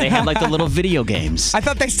 Yes. And they had like the little video games. I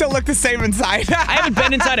thought they still look the same inside. I haven't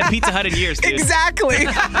been inside a Pizza Hut in years, dude. Exactly.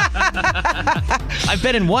 I've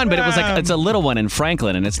been in one, but it was like, it's a little one in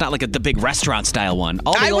Franklin, and it's not like the big restaurant style one.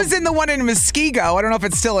 I was in the one in Muskego. I don't know if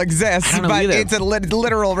it still exists, but it's a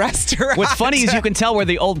literal restaurant. What's funny is you can tell where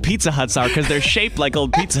the old Pizza Huts are because they're shaped like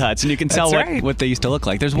old Pizza Huts, and you can tell what they used to look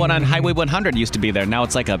like. There's one on Highway 100 used to be there. Now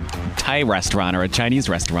it's like a Thai restaurant or a Chinese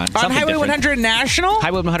restaurant. On Highway 100 National?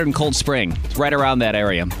 Highway 100 in Cold Spring. It's right around that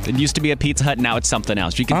area. It used to be a Pizza Hut. Now it's something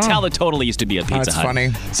else. You can tell it totally used to be a Pizza Hut. That's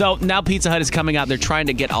funny. So now Pizza Hut is coming out. They're trying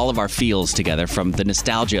to get all of our feels together from the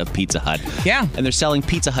nostalgia of Pizza Hut. Yeah. And they're selling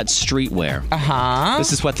Pizza Hut streetwear. Uh-huh.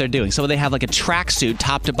 This is what they're doing. So they have like a tracksuit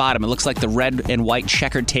top to bottom. It looks like the red and white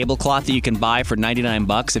checkered tablecloth that you can buy for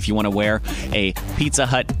 $99 if you want to wear a Pizza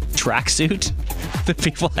Hut tracksuit. The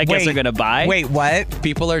people, I guess, are going to buy. Wait, what?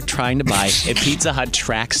 People are trying to buy a Pizza Hut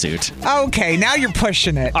tracksuit. Okay, now you're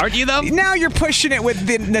pushing it. Aren't you, though? Now you're pushing it with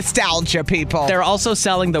the nostalgia, people. They're also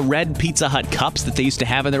selling the red Pizza Hut cups that they used to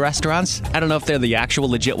have in the restaurants. I don't know if they're the actual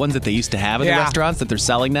legit ones that they used to have in the restaurants that they're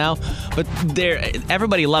selling now, but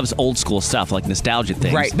everybody loves old school stuff, like nostalgia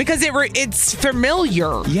things. Right, because it's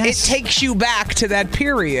familiar. Yes. It takes you back to that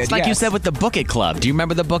period. It's like you said with the Book It Club. Do you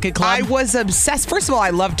remember the Book It Club? I was obsessed. First of all, I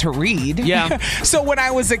love to read. Yeah. So when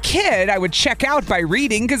I was a kid, I would check out by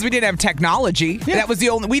reading because we didn't have technology. Yeah. That was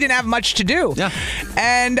we didn't have much to do. Yeah.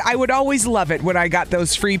 And I would always love it when I got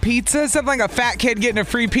those free pizzas. Something like a fat kid getting a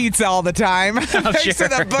free pizza all the time. Thanks to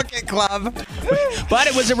the Book It Club. But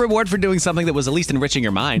it was a reward for doing something that was at least enriching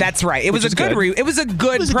your mind. That's right. It was a good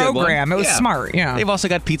program. It was smart. Yeah. They've also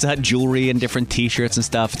got Pizza Hut jewelry and different T-shirts and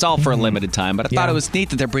stuff. It's all for a limited time, but I thought it was neat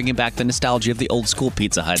that they're bringing back the nostalgia of the old school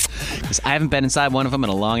Pizza Hut. Because I haven't been inside one of them in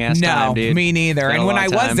a long ass time, dude. No, me neither. And when I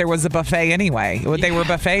was, there was a buffet anyway. They were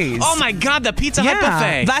buffets. Oh my God, the Pizza Hut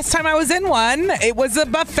buffet. Last time I was in one, it was a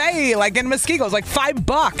buffet, like in Muskego. It was like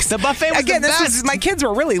 $5. The buffet was the best. My kids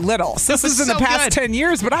were really little. So this was in the past 10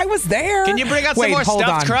 years, but I was there. Can you bring out some more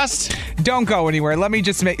stuffed crust? Don't go anywhere. Let me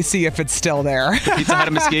just see if it's still there. The Pizza Hut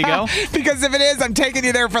in Muskego? Because if it is, I'm taking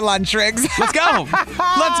you there for lunch, Riggs. Let's go.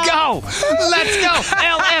 Let's go. Let's go.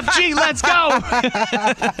 LFG, let's go.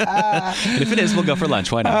 And if it is, we'll go for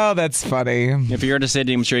lunch. Why not? Oh, that's funny. If you're interested,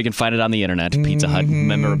 I'm sure you can find it on the internet. Pizza Hut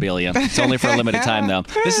memorabilia. It's only for a limited time, though.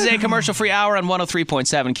 This is a commercial-free hour on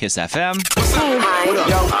 103.7 KISS FM.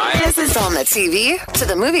 Hi. This is on the TV, to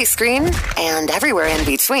the movie screen, and everywhere in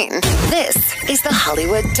between. This is the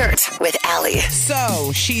Hollywood Dirt with Allie.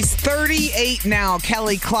 So, she's 38 now,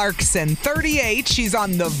 Kelly Clarkson. 38. She's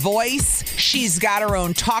on The Voice. She's got her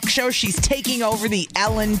own talk show. She's taking over the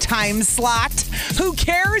Ellen time slot. Who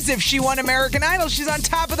cares if she won American Idol? She's on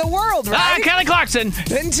top of the world, right? Kelly Clarkson.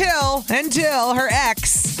 Until her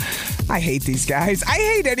ex. I hate these guys. I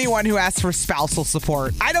hate anyone who asks for spousal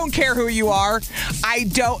support. I don't care who you are. I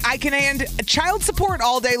can hand child support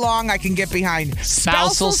all day long. I can get behind.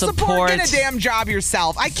 Spousal support. Get a damn job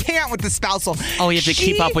yourself. I can't with the spousal. Oh, you have to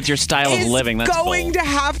keep up with your style of living. That's going to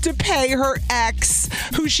have to pay her ex,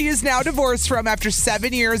 who she is now divorced from after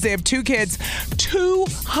 7 years. They have 2 kids.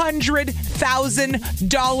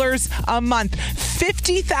 $200,000 a month.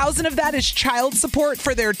 $50,000 of that is child support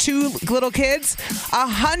for their 2 little kids.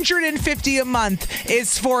 $150 a month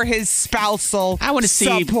is for his spousal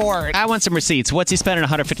support. I want some receipts. What's he spending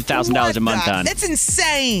 $150,000 a month on? That's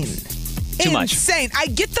insane. Too much. Insane. I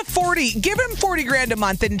get the 40. Give him $40,000 a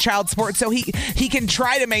month in child support so he can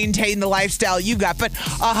try to maintain the lifestyle you got. But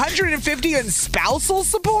 $150 in spousal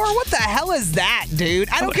support? What the hell is that, dude?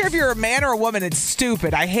 I don't care if you're a man or a woman. It's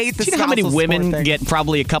stupid. I hate the spousal support. Do you know how many women thing. get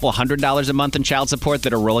probably a couple $100 a month in child support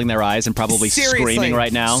that are rolling their eyes and probably screaming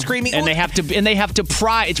right now? Screaming. And they have to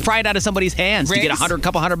pry it out of somebody's hands to get a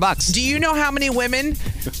couple $100. Do you know how many women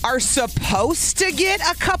are supposed to get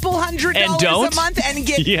a couple $100 a month and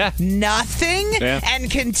get nothing? And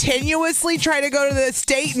continuously try to go to the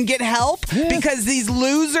state and get help because these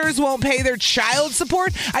losers won't pay their child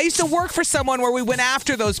support? I used to work for someone where we went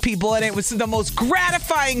after those people, and it was the most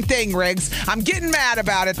gratifying thing, Riggs. I'm getting mad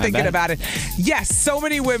about it, thinking about it. Yes, so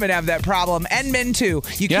many women have that problem, and men too.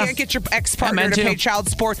 You can't get your ex-partner to pay child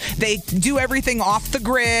support. They do everything off the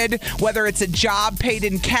grid, whether it's a job paid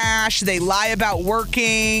in cash. They lie about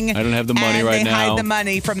working. I don't have the money right now. They hide the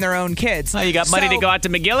money from their own kids. Oh, you got money to go out to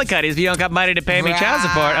McGillicuddy's. You don't got money to pay me child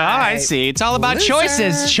support. Oh, I see. It's all about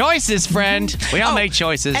choices. Choices, friend. We all make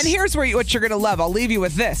choices. And here's what you're going to love. I'll leave you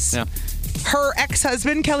with this. Yeah. Her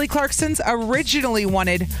ex-husband, Kelly Clarkson's, originally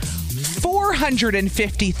wanted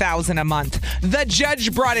 $450,000 a month. The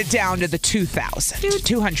judge brought it down to the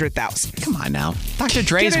 $200,000. Come on now. Dr.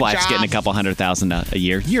 Dre's wife's getting a couple $100,000 a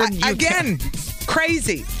year. You're again,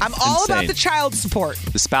 crazy. I'm all about the child support.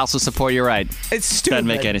 The spousal support, you're right. It's stupid. Doesn't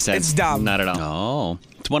make any sense. It's dumb. Not at all. Oh.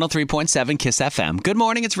 It's 103.7 KISS FM. Good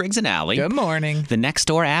morning, it's Riggs and Allie. Good morning. The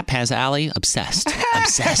Nextdoor app has Allie obsessed.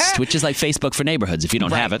 Obsessed, which is like Facebook for neighborhoods if you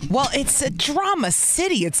don't have it. Well, it's a drama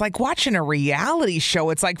city. It's like watching a reality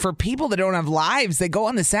show. It's like for people that don't have lives, they go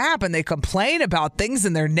on this app and they complain about things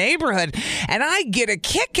in their neighborhood, and I get a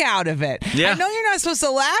kick out of it. Yeah. I know you're not supposed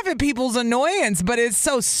to laugh at people's annoyance, but it's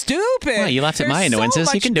so stupid. Well, you laughed at my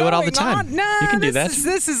annoyances. You can do it all the time. No, you can do that.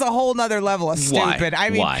 This is a whole nother level of stupid. Why?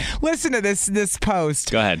 I mean, Why? Listen to this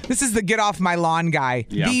post. Go ahead. This is the Get Off My Lawn guy.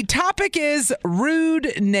 Yeah. The topic is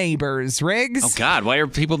rude neighbors, Riggs. Oh, God. Why are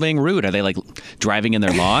people being rude? Are they, like, driving in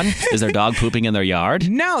their lawn? Is their dog pooping in their yard?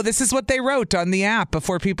 No, this is what they wrote on the app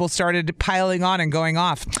before people started piling on and going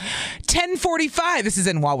off. 10:45. This is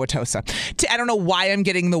in Wauwatosa. I don't know why I'm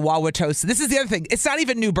getting the Wauwatosa. This is the other thing. It's not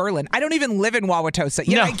even New Berlin. I don't even live in Wauwatosa.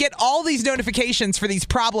 Yet I get all these notifications for these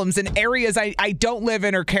problems in areas I don't live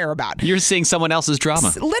in or care about. You're seeing someone else's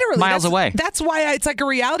drama. Literally. Miles away. That's why it's like a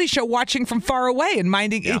reality show watching from far away and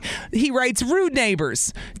minding. Yeah. He writes, rude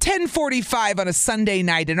neighbors. 10:45 on a Sunday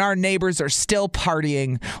night and our neighbors are still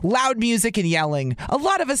partying. Loud music and yelling. A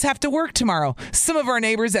lot of us have to work tomorrow. Some of our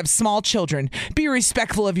neighbors have small children. Be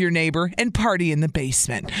respectful of your neighbor and party in the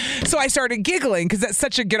basement. So I started giggling because that's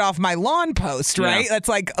such a get off my lawn post, right? That's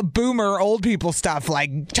like a boomer old people stuff,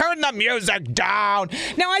 like turn the music down.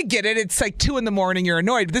 Now I get it. It's like 2 a.m. You're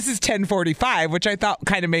annoyed. But this is 10:45, which I thought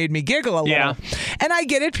kind of made me giggle a little. And I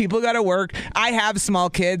get it. People got to work. I have small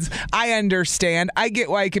kids. I understand. I get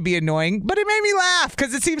why it could be annoying, but it made me laugh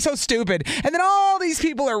because it seems so stupid. And then all these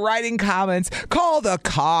people are writing comments, call the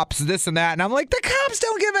cops, this and that. And I'm like, the cops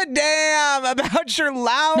don't give a damn about your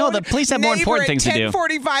loud. No, the police have more important things to do.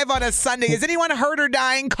 10:45 on a Sunday. Is anyone hurt or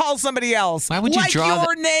dying? Call somebody else. Why would you draw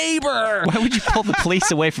your neighbor? Why would you pull the police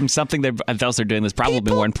away from something that else they're doing that's probably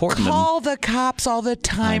more important than call the cops all the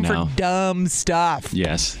time for dumb stuff.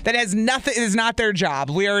 Yes. That has nothing. Is not their job.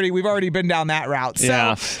 We've already been down that route.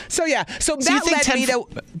 So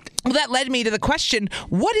that led me to the question,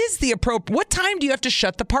 what is the what time do you have to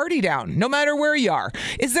shut the party down, no matter where you are?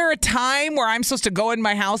 Is there a time where I'm supposed to go in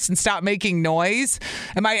my house and stop making noise?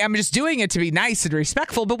 I'm just doing it to be nice and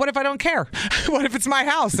respectful, but what if I don't care? What if it's my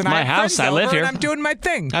house and I live here. And I'm doing my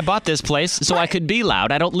thing? I bought this place so I could be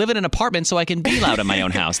loud. I don't live in an apartment so I can be loud in my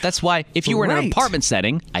own house. That's why if you were in an apartment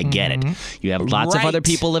setting, I get it. You have lots of other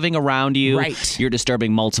people living around you. Right. You're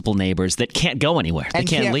disturbing multiple neighbors that can't go anywhere. They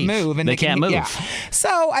can't leave. Move. And they can't move. Yeah.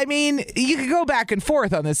 So, I mean, you could go back and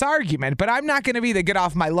forth on this argument, but I'm not going to be the get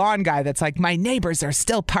off my lawn guy that's like, my neighbors are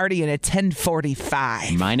still partying at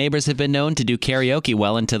 10:45. My neighbors have been known to do karaoke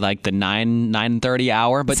well into like the 9:30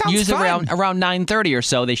 hour, but usually around 9:30 or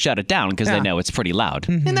so, they shut it down because they know it's pretty loud.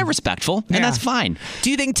 Mm-hmm. And they're respectful, and that's fine.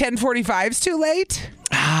 Do you think 10:45 is too late?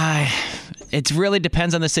 It really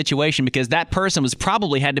depends on the situation because that person was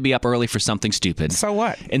probably had to be up early for something stupid. So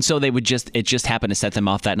what? And so it just happened to set them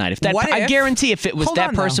off that night. I guarantee if it was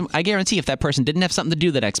that person, I guarantee if that person didn't have something to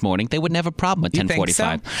do the next morning, they wouldn't have a problem at 10:45.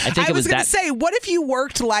 So? I was going to say, what if you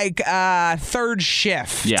worked like third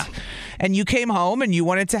shift? Yeah. And you came home and you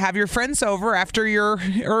wanted to have your friends over after you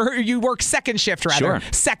work second shift rather. Sure.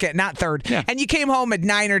 Second, not third. Yeah. And you came home at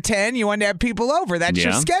 9 or 10, you wanted to have people over. That's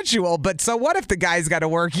your schedule. But so what if the guy's got to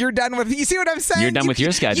work? You're done with, you see what I'm saying? You're done with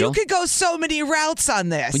your schedule. You could go so many routes on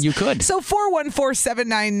this. Well, you could. So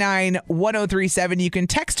 414-799-1037, you can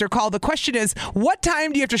text or call. The question is, what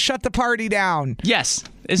time do you have to shut the party down? Yes.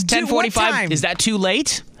 Is 10:45, is that too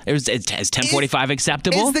late? Is 10:45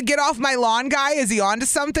 acceptable? Is the get off my lawn guy, is he onto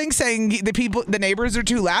something saying the neighbors are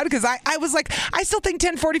too loud? Because I was like, I still think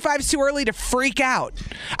 10:45 is too early to freak out.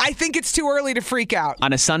 I think it's too early to freak out.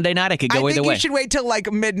 On a Sunday night, I could go either way. I think you should wait till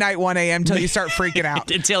like midnight, 1 a.m. till you start freaking out.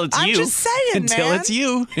 Until it's you. I'm just saying, Until man. it's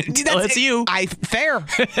you. Until it's you. Fair.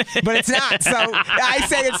 But it's not. So I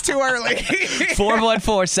say it's too early.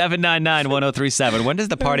 414-799-1037. When does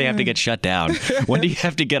the party have to get shut down? When do you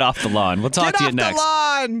have to get off the lawn? We'll talk to you next. Get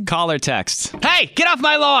off the lawn. Call or text. Hey, get off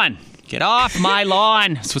my lawn. Get off my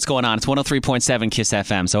lawn. That's what's going on. It's 103.7 KISS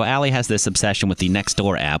FM. So Allie has this obsession with the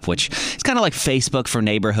Nextdoor app, which is kind of like Facebook for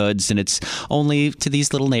neighborhoods, and it's only to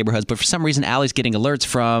these little neighborhoods. But for some reason, Allie's getting alerts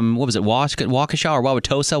from, what was it, Waukesha or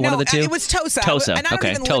Wauwatosa, one of the two? It was Tosa. Tosa. And I don't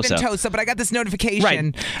even live in Tosa, but I got this notification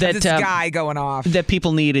of this guy going off. That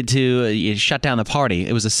people needed to shut down the party.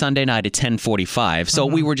 It was a Sunday night at 10:45. So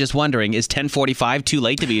we were just wondering, is 10:45 too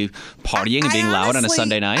late to be partying and being loud on a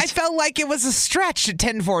Sunday night? I felt like it was a stretch at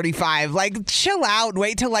 10:45. Like, chill out.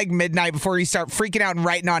 Wait till like midnight before you start freaking out and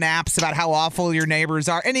writing on apps about how awful your neighbors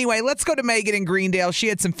are. Anyway, let's go to Megan in Greendale. She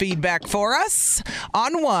had some feedback for us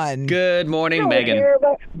on one. Good morning, Megan.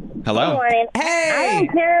 Hello. Good morning. Hey. I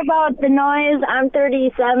don't care about the noise. I'm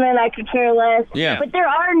 37. I could care less. Yeah. But there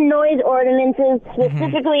are noise ordinances,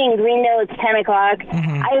 specifically in Greendale. It's 10 o'clock.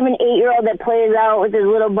 I have an 8-year-old that plays out with his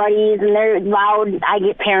little buddies, and they're loud. I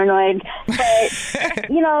get paranoid. But,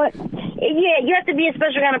 you have to be a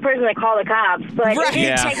special kind of person to call the cops. But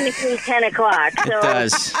it's technically 10 o'clock. So, it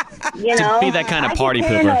does. To be that kind of party I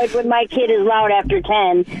get paranoid when my kid is loud after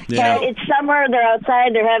 10. Yeah. But it's summer. They're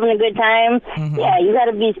outside. They're having a good time. Yeah, you got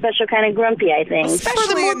to be special kind of grumpy, I think.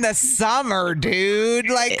 Especially in the summer, dude.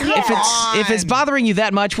 Like, if it's bothering you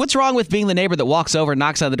that much, what's wrong with being the neighbor that walks over,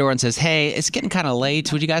 knocks on the door, and says, "Hey, it's getting kind of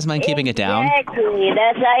late. Would you guys mind keeping it down?" Exactly.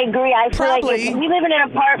 I agree. I feel like we live in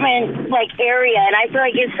an apartment area, and I feel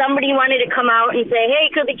like if somebody wanted to come out and say, "Hey,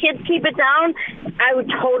 could the kids keep it down?" I would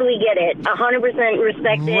totally get it, 100%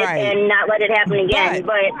 respect it, and not let it happen again.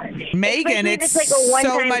 But Megan, it's like a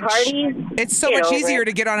one-time so much. party. It's so much easier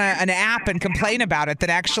to get on an app and complain about it than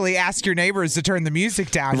actually ask your neighbors to turn the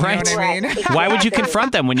music down. You know what I mean? Why would you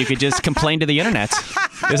confront them when you could just complain to the internet?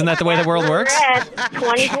 Isn't that the way the world works?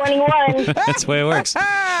 2021. That's the way it works.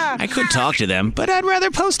 I could talk to them, but I'd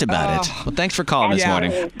rather post about it. Well, thanks for calling this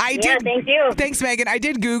morning. I did. Thank you. Thanks, Megan. I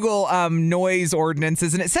did Google noise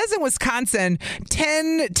ordinances, and it says in Wisconsin,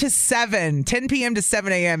 10 p.m. to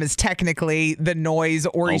 7 a.m. is technically the noise,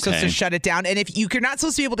 or you're supposed to shut it down. And if you're not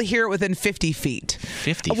supposed to be able to hear it within 50 feet.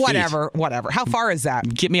 50 feet? Whatever. How far is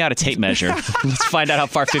that? Get me out a tape measure. Let's find out how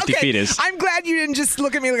far 50 feet is. I'm glad you didn't just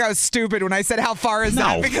look at me like I was stupid when I said how far is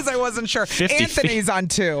that, because I wasn't sure. 50 Anthony's on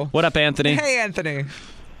 2. What up, Anthony? Hey, Anthony.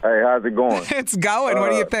 Hey, how's it going? It's going. What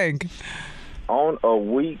do you think? On a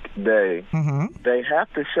weekday, they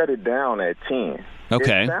have to shut it down at 10.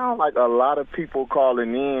 Okay. It sounds like a lot of people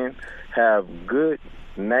calling in have good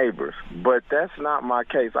neighbors, but that's not my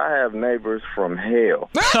case. I have neighbors from hell.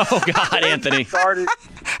 Oh, God, Anthony. Started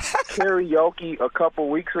karaoke a couple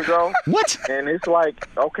weeks ago. What? And it's like,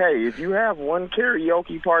 okay, if you have one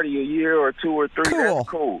karaoke party a year or 2 or 3, that's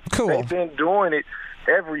cool. They've been doing it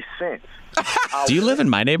ever since. Do you live in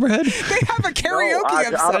my neighborhood? They have a karaoke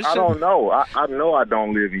obsession. I don't know. I know I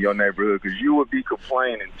don't live in your neighborhood because you would be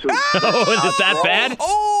complaining too. Oh, is it that bad?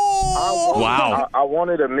 Oh, wow. I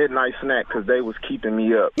wanted a midnight snack because they was keeping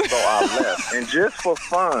me up, so I left. And just for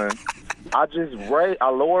fun, I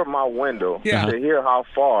lowered my window to hear how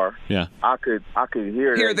far I could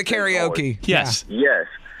hear the karaoke. Yes. Yes.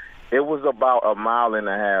 It was about 1.5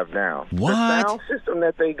 miles down. What? The sound system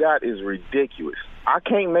that they got is ridiculous. I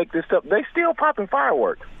can't make this up. They still popping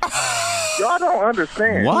fireworks. Y'all don't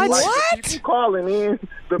understand. What? Like, the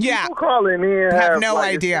people calling in have no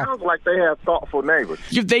idea. It sounds like they have thoughtful neighbors.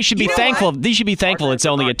 They should be thankful. They should be thankful it's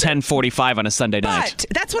only at 10:45 on a Sunday night.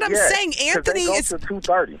 But that's what I'm saying. Anthony is to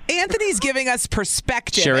 2:30. Anthony's giving us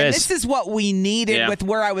perspective. Sure and is. This is what we needed with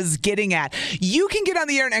where I was getting at. You can get on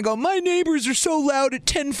the internet and go, my neighbors are so loud at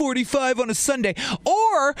 10:45 on a Sunday.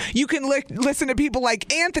 Or you can listen to people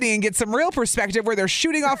like Anthony and get some real perspective where they're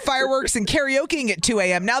shooting off fireworks and karaokeing at 2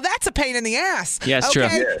 a.m. Now that's a pain in the ass. Yeah, it's true.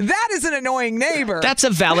 That is an annoying neighbor. That's a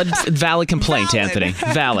valid complaint, Anthony.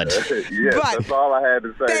 Valid. Yes, that's all I had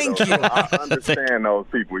to say. Thank you. I understand those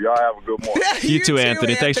people. Y'all have a good morning. You too,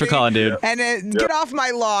 Anthony. Thanks for calling, dude. And get off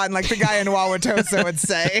my lawn, like the guy in Wauwatosa would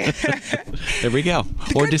say. There we go.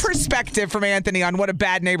 Good perspective from Anthony on what a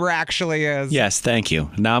bad neighbor actually is. Yes, thank you.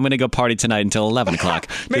 Now I'm going to go party tonight until 11 o'clock.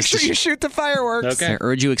 Make sure you shoot the fireworks. Okay. I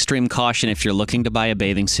urge you extreme caution if you're looking to buy a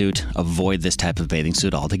bathing suit. Avoid this type of bathing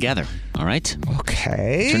suit altogether. All right?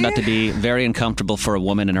 Okay. Turned out to be very uncomfortable for a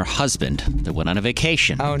woman and her husband that went on a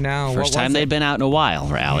vacation. Oh, no. First time they'd been out in a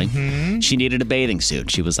while, Allie. She needed a bathing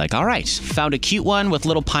suit. She was like, all right, found a cute one with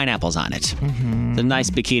little pineapples on it. The nice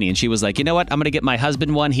bikini. And she was like, you know what? I'm going to get my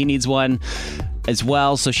husband one. He needs one as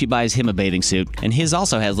well, so she buys him a bathing suit. And his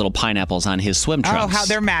also has little pineapples on his swim trunks. Oh, how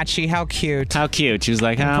they're matchy. How cute. How cute. She was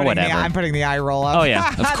like, whatever. I'm putting the eye roll up. Oh, yeah,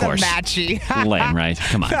 of course. The matchy. Lame, right?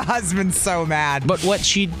 Come on. The husband's so mad. But what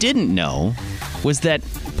she didn't know was that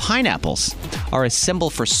pineapples are a symbol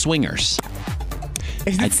for swingers.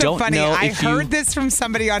 Isn't it so funny? I heard this from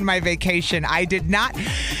somebody on my vacation. I did not.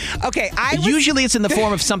 Okay, usually it's in the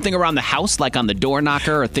form of something around the house, like on the door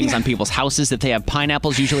knocker or things on people's houses that they have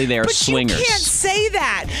pineapples. Usually they are swingers. You can't say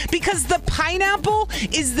that because the pineapple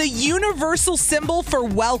is the universal symbol for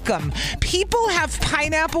welcome. People have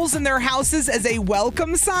pineapples in their houses as a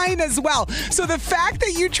welcome sign as well. So the fact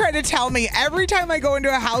that you try to tell me every time I go into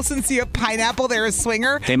a house and see a pineapple, they're a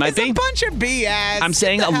swinger, they might be a bunch of BS. I'm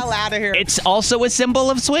saying, get the hell out of here. It's also a symbol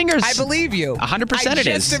of swingers. I believe you. 100% it is. I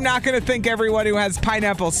just am not going to think everyone who has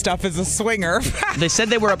pineapple stuff is a swinger. They said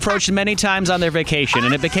they were approached many times on their vacation,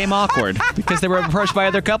 and it became awkward because they were approached by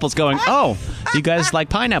other couples going, "Oh, you guys like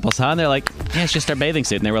pineapples, huh?" And they're like, "Yeah, it's just our bathing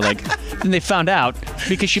suit." And they were like, and they found out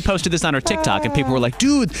because she posted this on her TikTok, and people were like,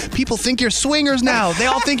 "Dude, people think you're swingers now. They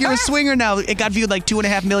all think you're a swinger now." It got viewed like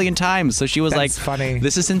 2.5 million times. So she was like, funny.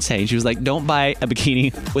 "This is insane." She was like, "Don't buy a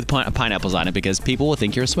bikini with pineapples on it because people will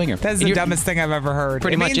think you're a swinger." That's the dumbest thing I've ever heard.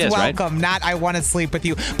 Pretty much is, right? Welcome, not I want to sleep with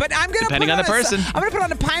you. But I'm going to depending on the person. I'm going to put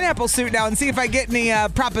on a pineapple suit now and see if I get any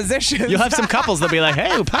propositions. You'll have some couples that'll be like,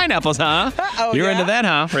 "Hey, pineapples, huh? You're into that,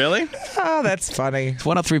 huh? Really?" Oh, that's funny. It's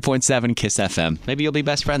 103.7 Kiss FM. Maybe you'll be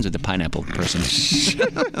best friends with the pineapple person.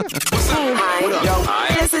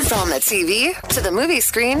 Hi. This is on the TV, to the movie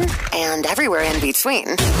screen, and everywhere in between.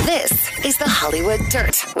 This is the Hollywood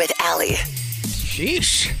Dirt with Allie.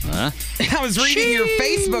 Sheesh. I was reading your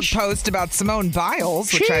Facebook post about Simone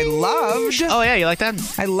Biles, which I loved. Oh, yeah, you like that?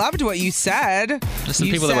 I loved what you said. There's some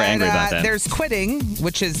people that were angry about that. There's quitting,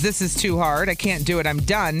 which is this is too hard. I can't do it. I'm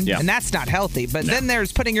done. Yeah. And that's not healthy. But then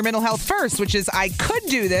there's putting your mental health first, which is I could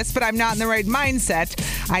do this, but I'm not in the right mindset.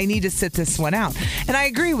 I need to sit this one out. And I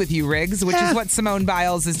agree with you, Riggs, which is what Simone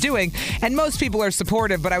Biles is doing. And most people are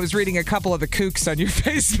supportive, but I was reading a couple of the kooks on your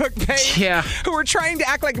Facebook page who were trying to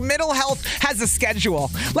act like mental health has a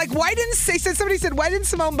schedule. Like, why didn't somebody said, why didn't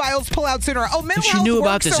Simone Biles pull out sooner? Oh, mental health knew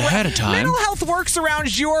about this ahead of time. Mental health works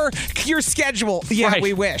around your schedule. Yeah, right.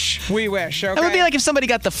 We wish. Okay? It would be like if somebody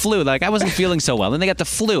got the flu. Like, I wasn't feeling so well, and they got the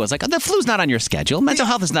flu. I was like, the flu's not on your schedule. Mental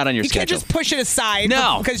health is not on your schedule. You can't just push it aside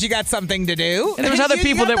because you got something to do. And there was other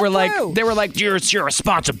people that were like, it's your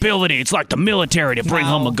responsibility. It's like the military to bring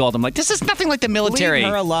home a gold. I'm like, this is nothing like the military. Leave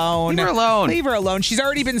her alone. Leave her alone. Leave her alone. She's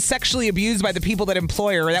already been sexually abused by the people that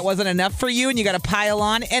employ her. That wasn't enough for you, and you got to pile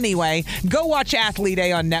on. Anyway, go watch Athlete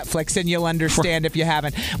A on Netflix, and you'll understand if you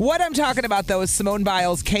haven't. What I'm talking about, though, is Simone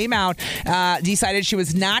Biles came out, decided she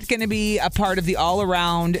was not going to be a part of the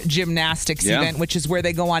all-around gymnastics event, which is where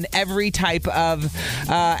they go on every type of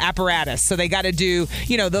apparatus. So they got to do,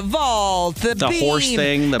 the vault, the beam, horse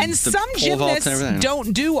thing, and some gymnasts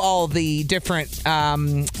don't do all the different.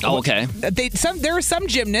 Okay. There are some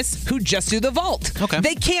gymnasts who just do the vault. Okay.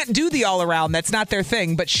 They can't do the all-around. That's not their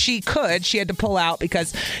thing. But she could. She had to pull out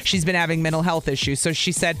because she's been having mental health issues. So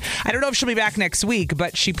she said, I don't know if she'll be back next week,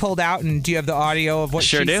 but she pulled out. And do you have the audio of what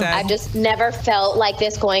she said? I've just never felt like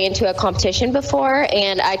this going into a competition before,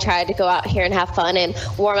 and I tried to go out here and have fun and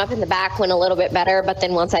warm up in the back, went a little bit better, but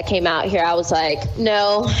then once I came out here, I was like,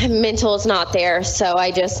 no, mental is not there, so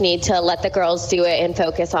I just need to let the girls do it and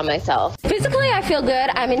focus on myself. Physically, I feel good.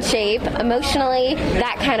 I'm in shape. Emotionally,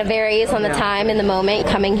 that kind of varies on the time and the moment.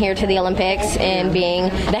 Coming here to the Olympics and being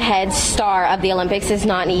the head star of the Olympics is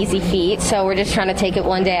not an easy feat, so we're just trying to take it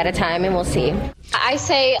one day at a time, and we'll see. I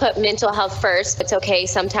say put mental health first. It's okay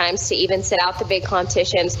sometimes to even sit out the big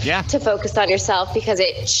competitions to focus on yourself because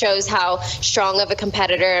it shows how strong of a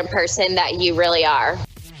competitor and person that you really are.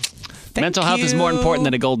 Mental health is more important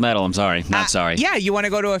than a gold medal. I'm sorry. Not sorry. Yeah, you want to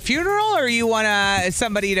go to a funeral or you want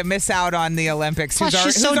somebody to miss out on the Olympics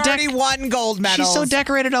who's already won gold medals? She's so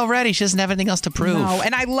decorated already. She doesn't have anything else to prove. No,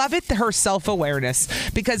 and I love it, her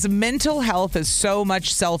self-awareness, because mental health is so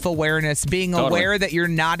much self-awareness, being aware that you're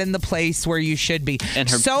not in the place where you should be. And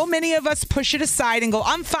so many of us push it aside and go,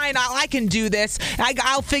 I'm fine, I can do this.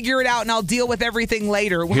 I'll figure it out and I'll deal with everything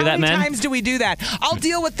later. How many times do we do that? I'll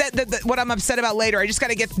deal with what I'm upset about later. I just got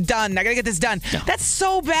to get done. I got to get this done. No. That's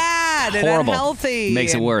so bad and unhealthy.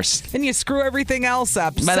 Makes it worse. And you screw everything else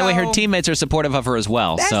up. By the way, her teammates are supportive of her as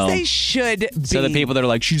well. As they should be. So the people that are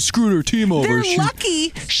like, she screwed her team over. They're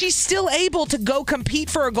lucky she's still able to go compete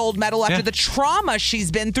for a gold medal after the trauma she's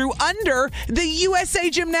been through under the USA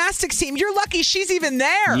gymnastics team. You're lucky she's even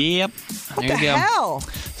there. Yep. What the hell?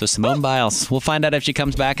 So Simone Biles. We'll find out if she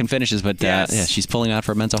comes back and finishes, but she's pulling out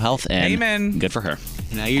for mental health, and Amen. Good for her.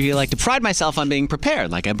 And I usually like to pride myself on being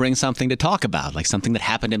prepared. Like I bring something to talk about, like something that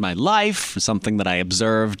happened in my life, something that I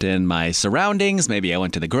observed in my surroundings. Maybe I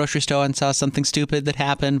went to the grocery store and saw something stupid that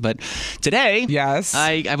happened. But today, yes,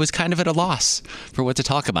 I was kind of at a loss for what to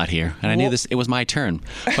talk about here. And I knew it was my turn.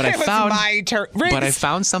 But I found my turn. Riggs, but I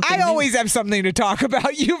found something I always have something to talk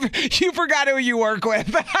about. You forgot who you work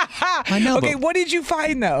with. I know. Okay, what did you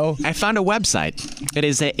find, though? I found a website.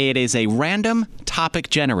 It is a random topic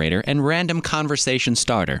generator and random conversation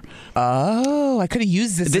starter. Oh, I could have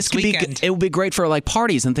used this weekend. It would be great for like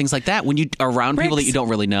parties and things like that when you are around people that you don't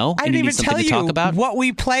really know. I didn't even tell you talk about. what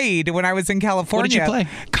we played when I was in California. What did you play?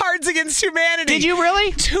 Cards Against Humanity. Did you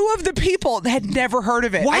really? 2 of the people had never heard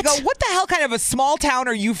of it. What? I go, what the hell kind of a small town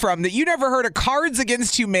are you from that you never heard of Cards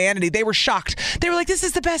Against Humanity? They were shocked. They were like, this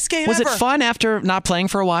is the best game was ever. Was it fun after not playing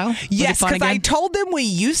for a while? Yes, because I told them we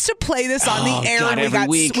used to play this on the air, God, and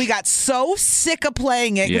we got so sick of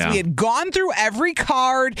playing it because we had gone through every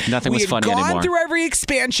card. Nothing was funny anymore. We had gone through every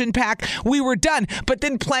expansion pack. We were done. But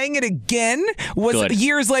then playing it again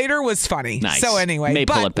years later was funny. Nice. So anyway,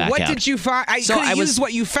 pull it back what out. did you find? I could have used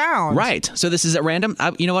what you found. Right. So this is at random.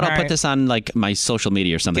 You know what? I'll put this on like my social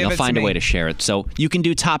media or something. I'll find a way to share it. So you can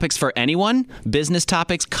do topics for anyone, business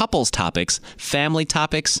topics, couples topics, family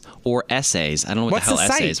topics, or essays. I don't know what the hell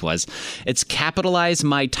essays was. It's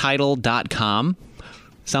capitalizemytitle.com.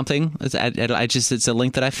 Something. It's a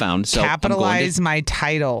link that I found. So capitalize my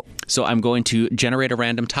title. So I'm going to generate a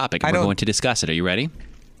random topic and we're going to discuss it. Are you ready?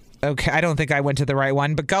 Okay, I don't think I went to the right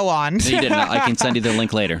one, but go on. No, you didn't. I can send you the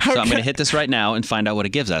link later. So I'm going to hit this right now and find out what it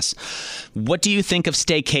gives us. What do you think of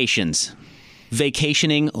staycations?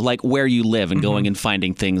 Vacationing, like where you live and going and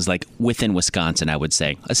finding things like within Wisconsin, I would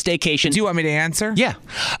say. A staycation. Do you want me to answer? Yeah.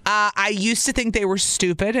 I used to think they were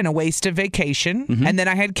stupid and a waste of vacation, and then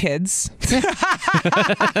I had kids.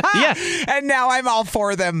 Yeah. And now I'm all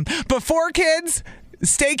for them. Before kids,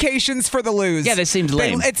 staycations for the lose. Yeah, that seems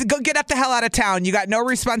lame. It's go get up the hell out of town. You got no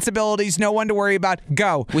responsibilities, no one to worry about.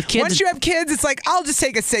 Go. With kids, once you have kids, it's like, I'll just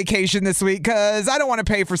take a staycation this week because I don't want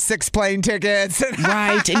to pay for 6 plane tickets.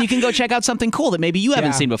 Right, and you can go check out something cool that maybe you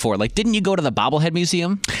haven't seen before. Like, didn't you go to the Bobblehead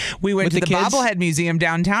Museum? We went to the Bobblehead Museum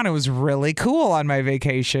downtown. It was really cool on my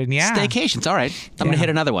vacation. Yeah. Staycations. All right. I'm going to hit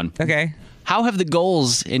another one. Okay. How have the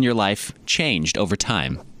goals in your life changed over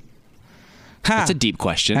time? That's a deep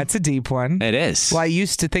question. That's a deep one. It is. Well, I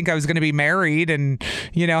used to think I was going to be married and,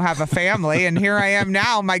 have a family. And here I am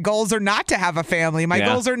now. My goals are not to have a family. My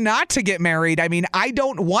goals are not to get married. I mean, I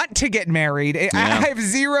don't want to get married. I have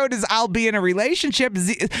zeroed as I'll be in a relationship.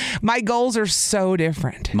 My goals are so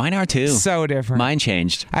different. Mine are too. So different. Mine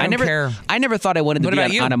changed. I don't care. I never thought I wanted to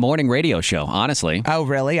be on a morning radio show, honestly. Oh,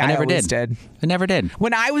 really? I never always did. I never did.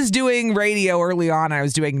 When I was doing radio early on, I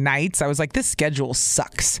was doing nights. I was like, this schedule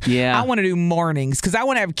sucks. Yeah. I want to do mornings because I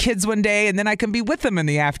want to have kids one day and then I can be with them in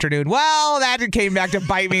the afternoon. Well, that came back to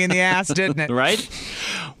bite me in the ass, didn't it? Right?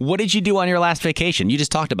 What did you do on your last vacation? You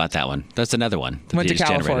just talked about that one. That's another one. Went to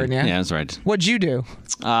California. Yeah, that's right. What'd you do?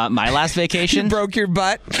 My last vacation? You broke your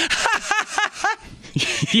butt?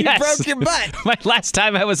 Yes. You broke your butt. My last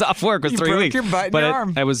time I was off work was 3 weeks. You broke your butt in your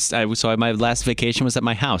arm. So my last vacation was at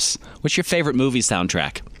my house. What's your favorite movie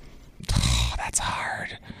soundtrack? Oh, that's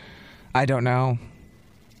hard. I don't know.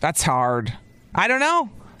 That's hard. I don't know.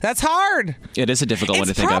 That's hard. It is a difficult one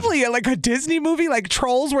to think of. It's probably like a Disney movie like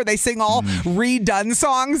Trolls where they sing all redone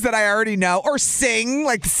songs that I already know or sing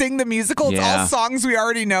the musical. It's all songs we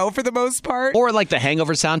already know for the most part. Or like the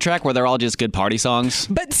Hangover soundtrack where they're all just good party songs.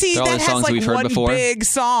 But see, that has like one big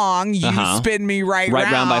song, You Spin Me Right Round.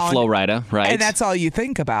 Right Round by Flo Rida, right? And that's all you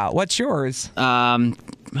think about. What's yours?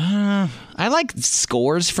 I like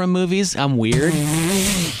scores from movies. I'm weird.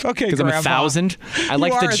 Okay, because I'm 1,000. I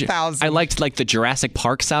like you are 1,000. I liked like the Jurassic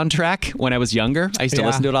Park soundtrack when I was younger. I used to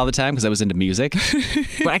listen to it all the time because I was into music.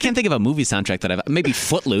 But I can't think of a movie soundtrack that maybe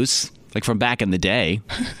Footloose. Like from back in the day.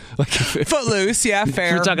 Footloose, yeah,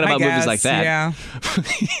 fair. We're talking about movies like that. Yeah.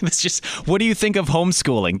 It's just, what do you think of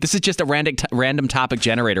homeschooling? This is just a random topic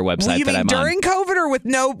generator website that I'm during on. COVID or with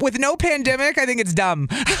no pandemic? I think it's dumb.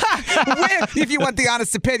 If you want the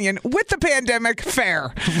honest opinion, with the pandemic,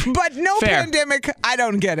 fair. But no pandemic, I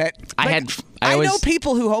don't get it. I know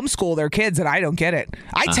people who homeschool their kids, and I don't get it.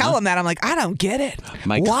 I tell them that. I'm like, I don't get it.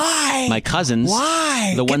 Why? My cousins.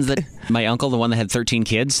 Why? My uncle, the one that had 13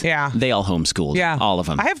 kids. Yeah. They all homeschooled. Yeah. All of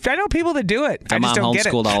them. I know people that do it. My mom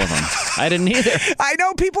homeschooled all of them. I didn't either. I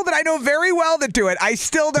know people that I know very well that do it. I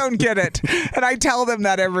still don't get it. And I tell them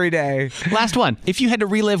that every day. Last one. If you had to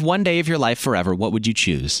relive one day of your life forever, what would you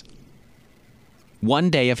choose? One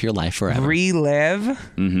day of your life forever. Relive?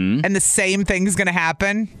 Mm-hmm. And the same thing's going to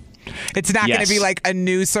happen? It's not going to be like a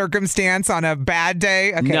new circumstance on a bad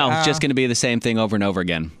day? Okay, no, it's just going to be the same thing over and over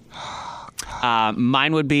again.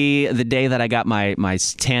 Mine would be the day that I got my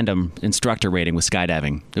tandem instructor rating with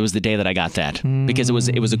skydiving. It was the day that I got that because it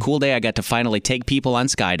was a cool day. I got to finally take people on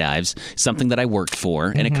skydives, something that I worked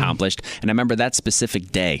for and accomplished. And I remember that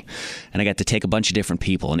specific day, and I got to take a bunch of different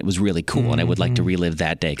people, and it was really cool. And I would like to relive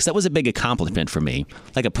that day because that was a big accomplishment for me,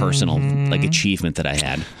 like a personal like achievement that I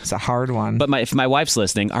had. It's a hard one. But if my wife's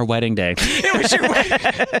listening, our wedding day. It was your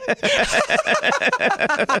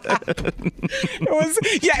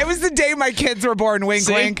it was the day my kids were born. Wink,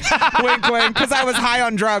 wink. Wink, wink. Because I was high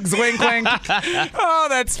on drugs. Wink, wink. Oh,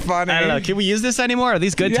 that's funny. I don't know. Can we use this anymore? Are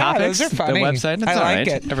these good topics? Those are funny. The website? That's I like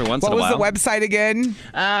it. Every once in a while. What was the website again?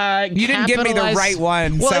 You didn't give me the right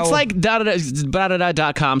one. Well, it's like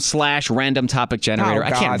 .com/random topic generator.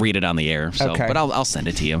 I can't read it on the air, but I'll send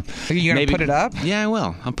it to you. Are you going to put it up? Yeah, I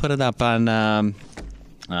will. I'll put it up on...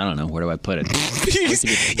 I don't know. Where do I put it?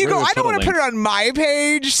 You go, I don't want to put it on my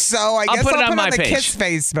page, so I guess I'll put it on the page. KISS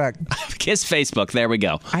Facebook. KISS Facebook. There we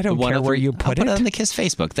go. I don't care where you put it. Put it on the KISS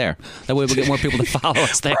Facebook. There. That way we'll get more people to follow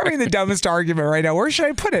us there. We're having the dumbest argument right now. Where should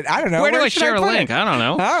I put it? I don't know. Where do I share a link? I don't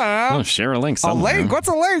know. Oh, share a link somewhere. A link? What's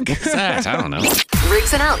a link? What's that? I don't know.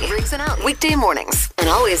 Riggs and Out. Weekday mornings. And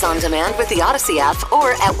always on demand with the Odyssey app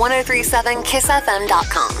or at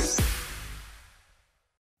 1037kissfm.com.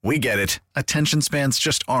 We get it. Attention spans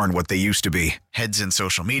just aren't what they used to be. Heads in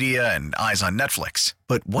social media and eyes on Netflix.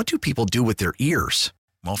 But what do people do with their ears?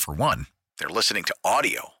 Well, for one, they're listening to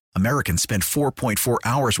audio. Americans spend 4.4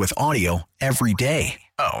 hours with audio every day.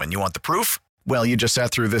 Oh, and you want the proof? Well, you just sat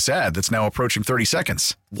through this ad that's now approaching 30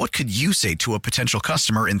 seconds. What could you say to a potential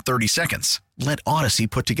customer in 30 seconds? Let Odyssey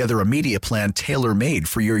put together a media plan tailor-made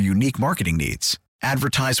for your unique marketing needs.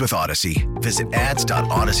 Advertise with Odyssey. Visit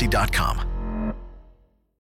ads.odyssey.com.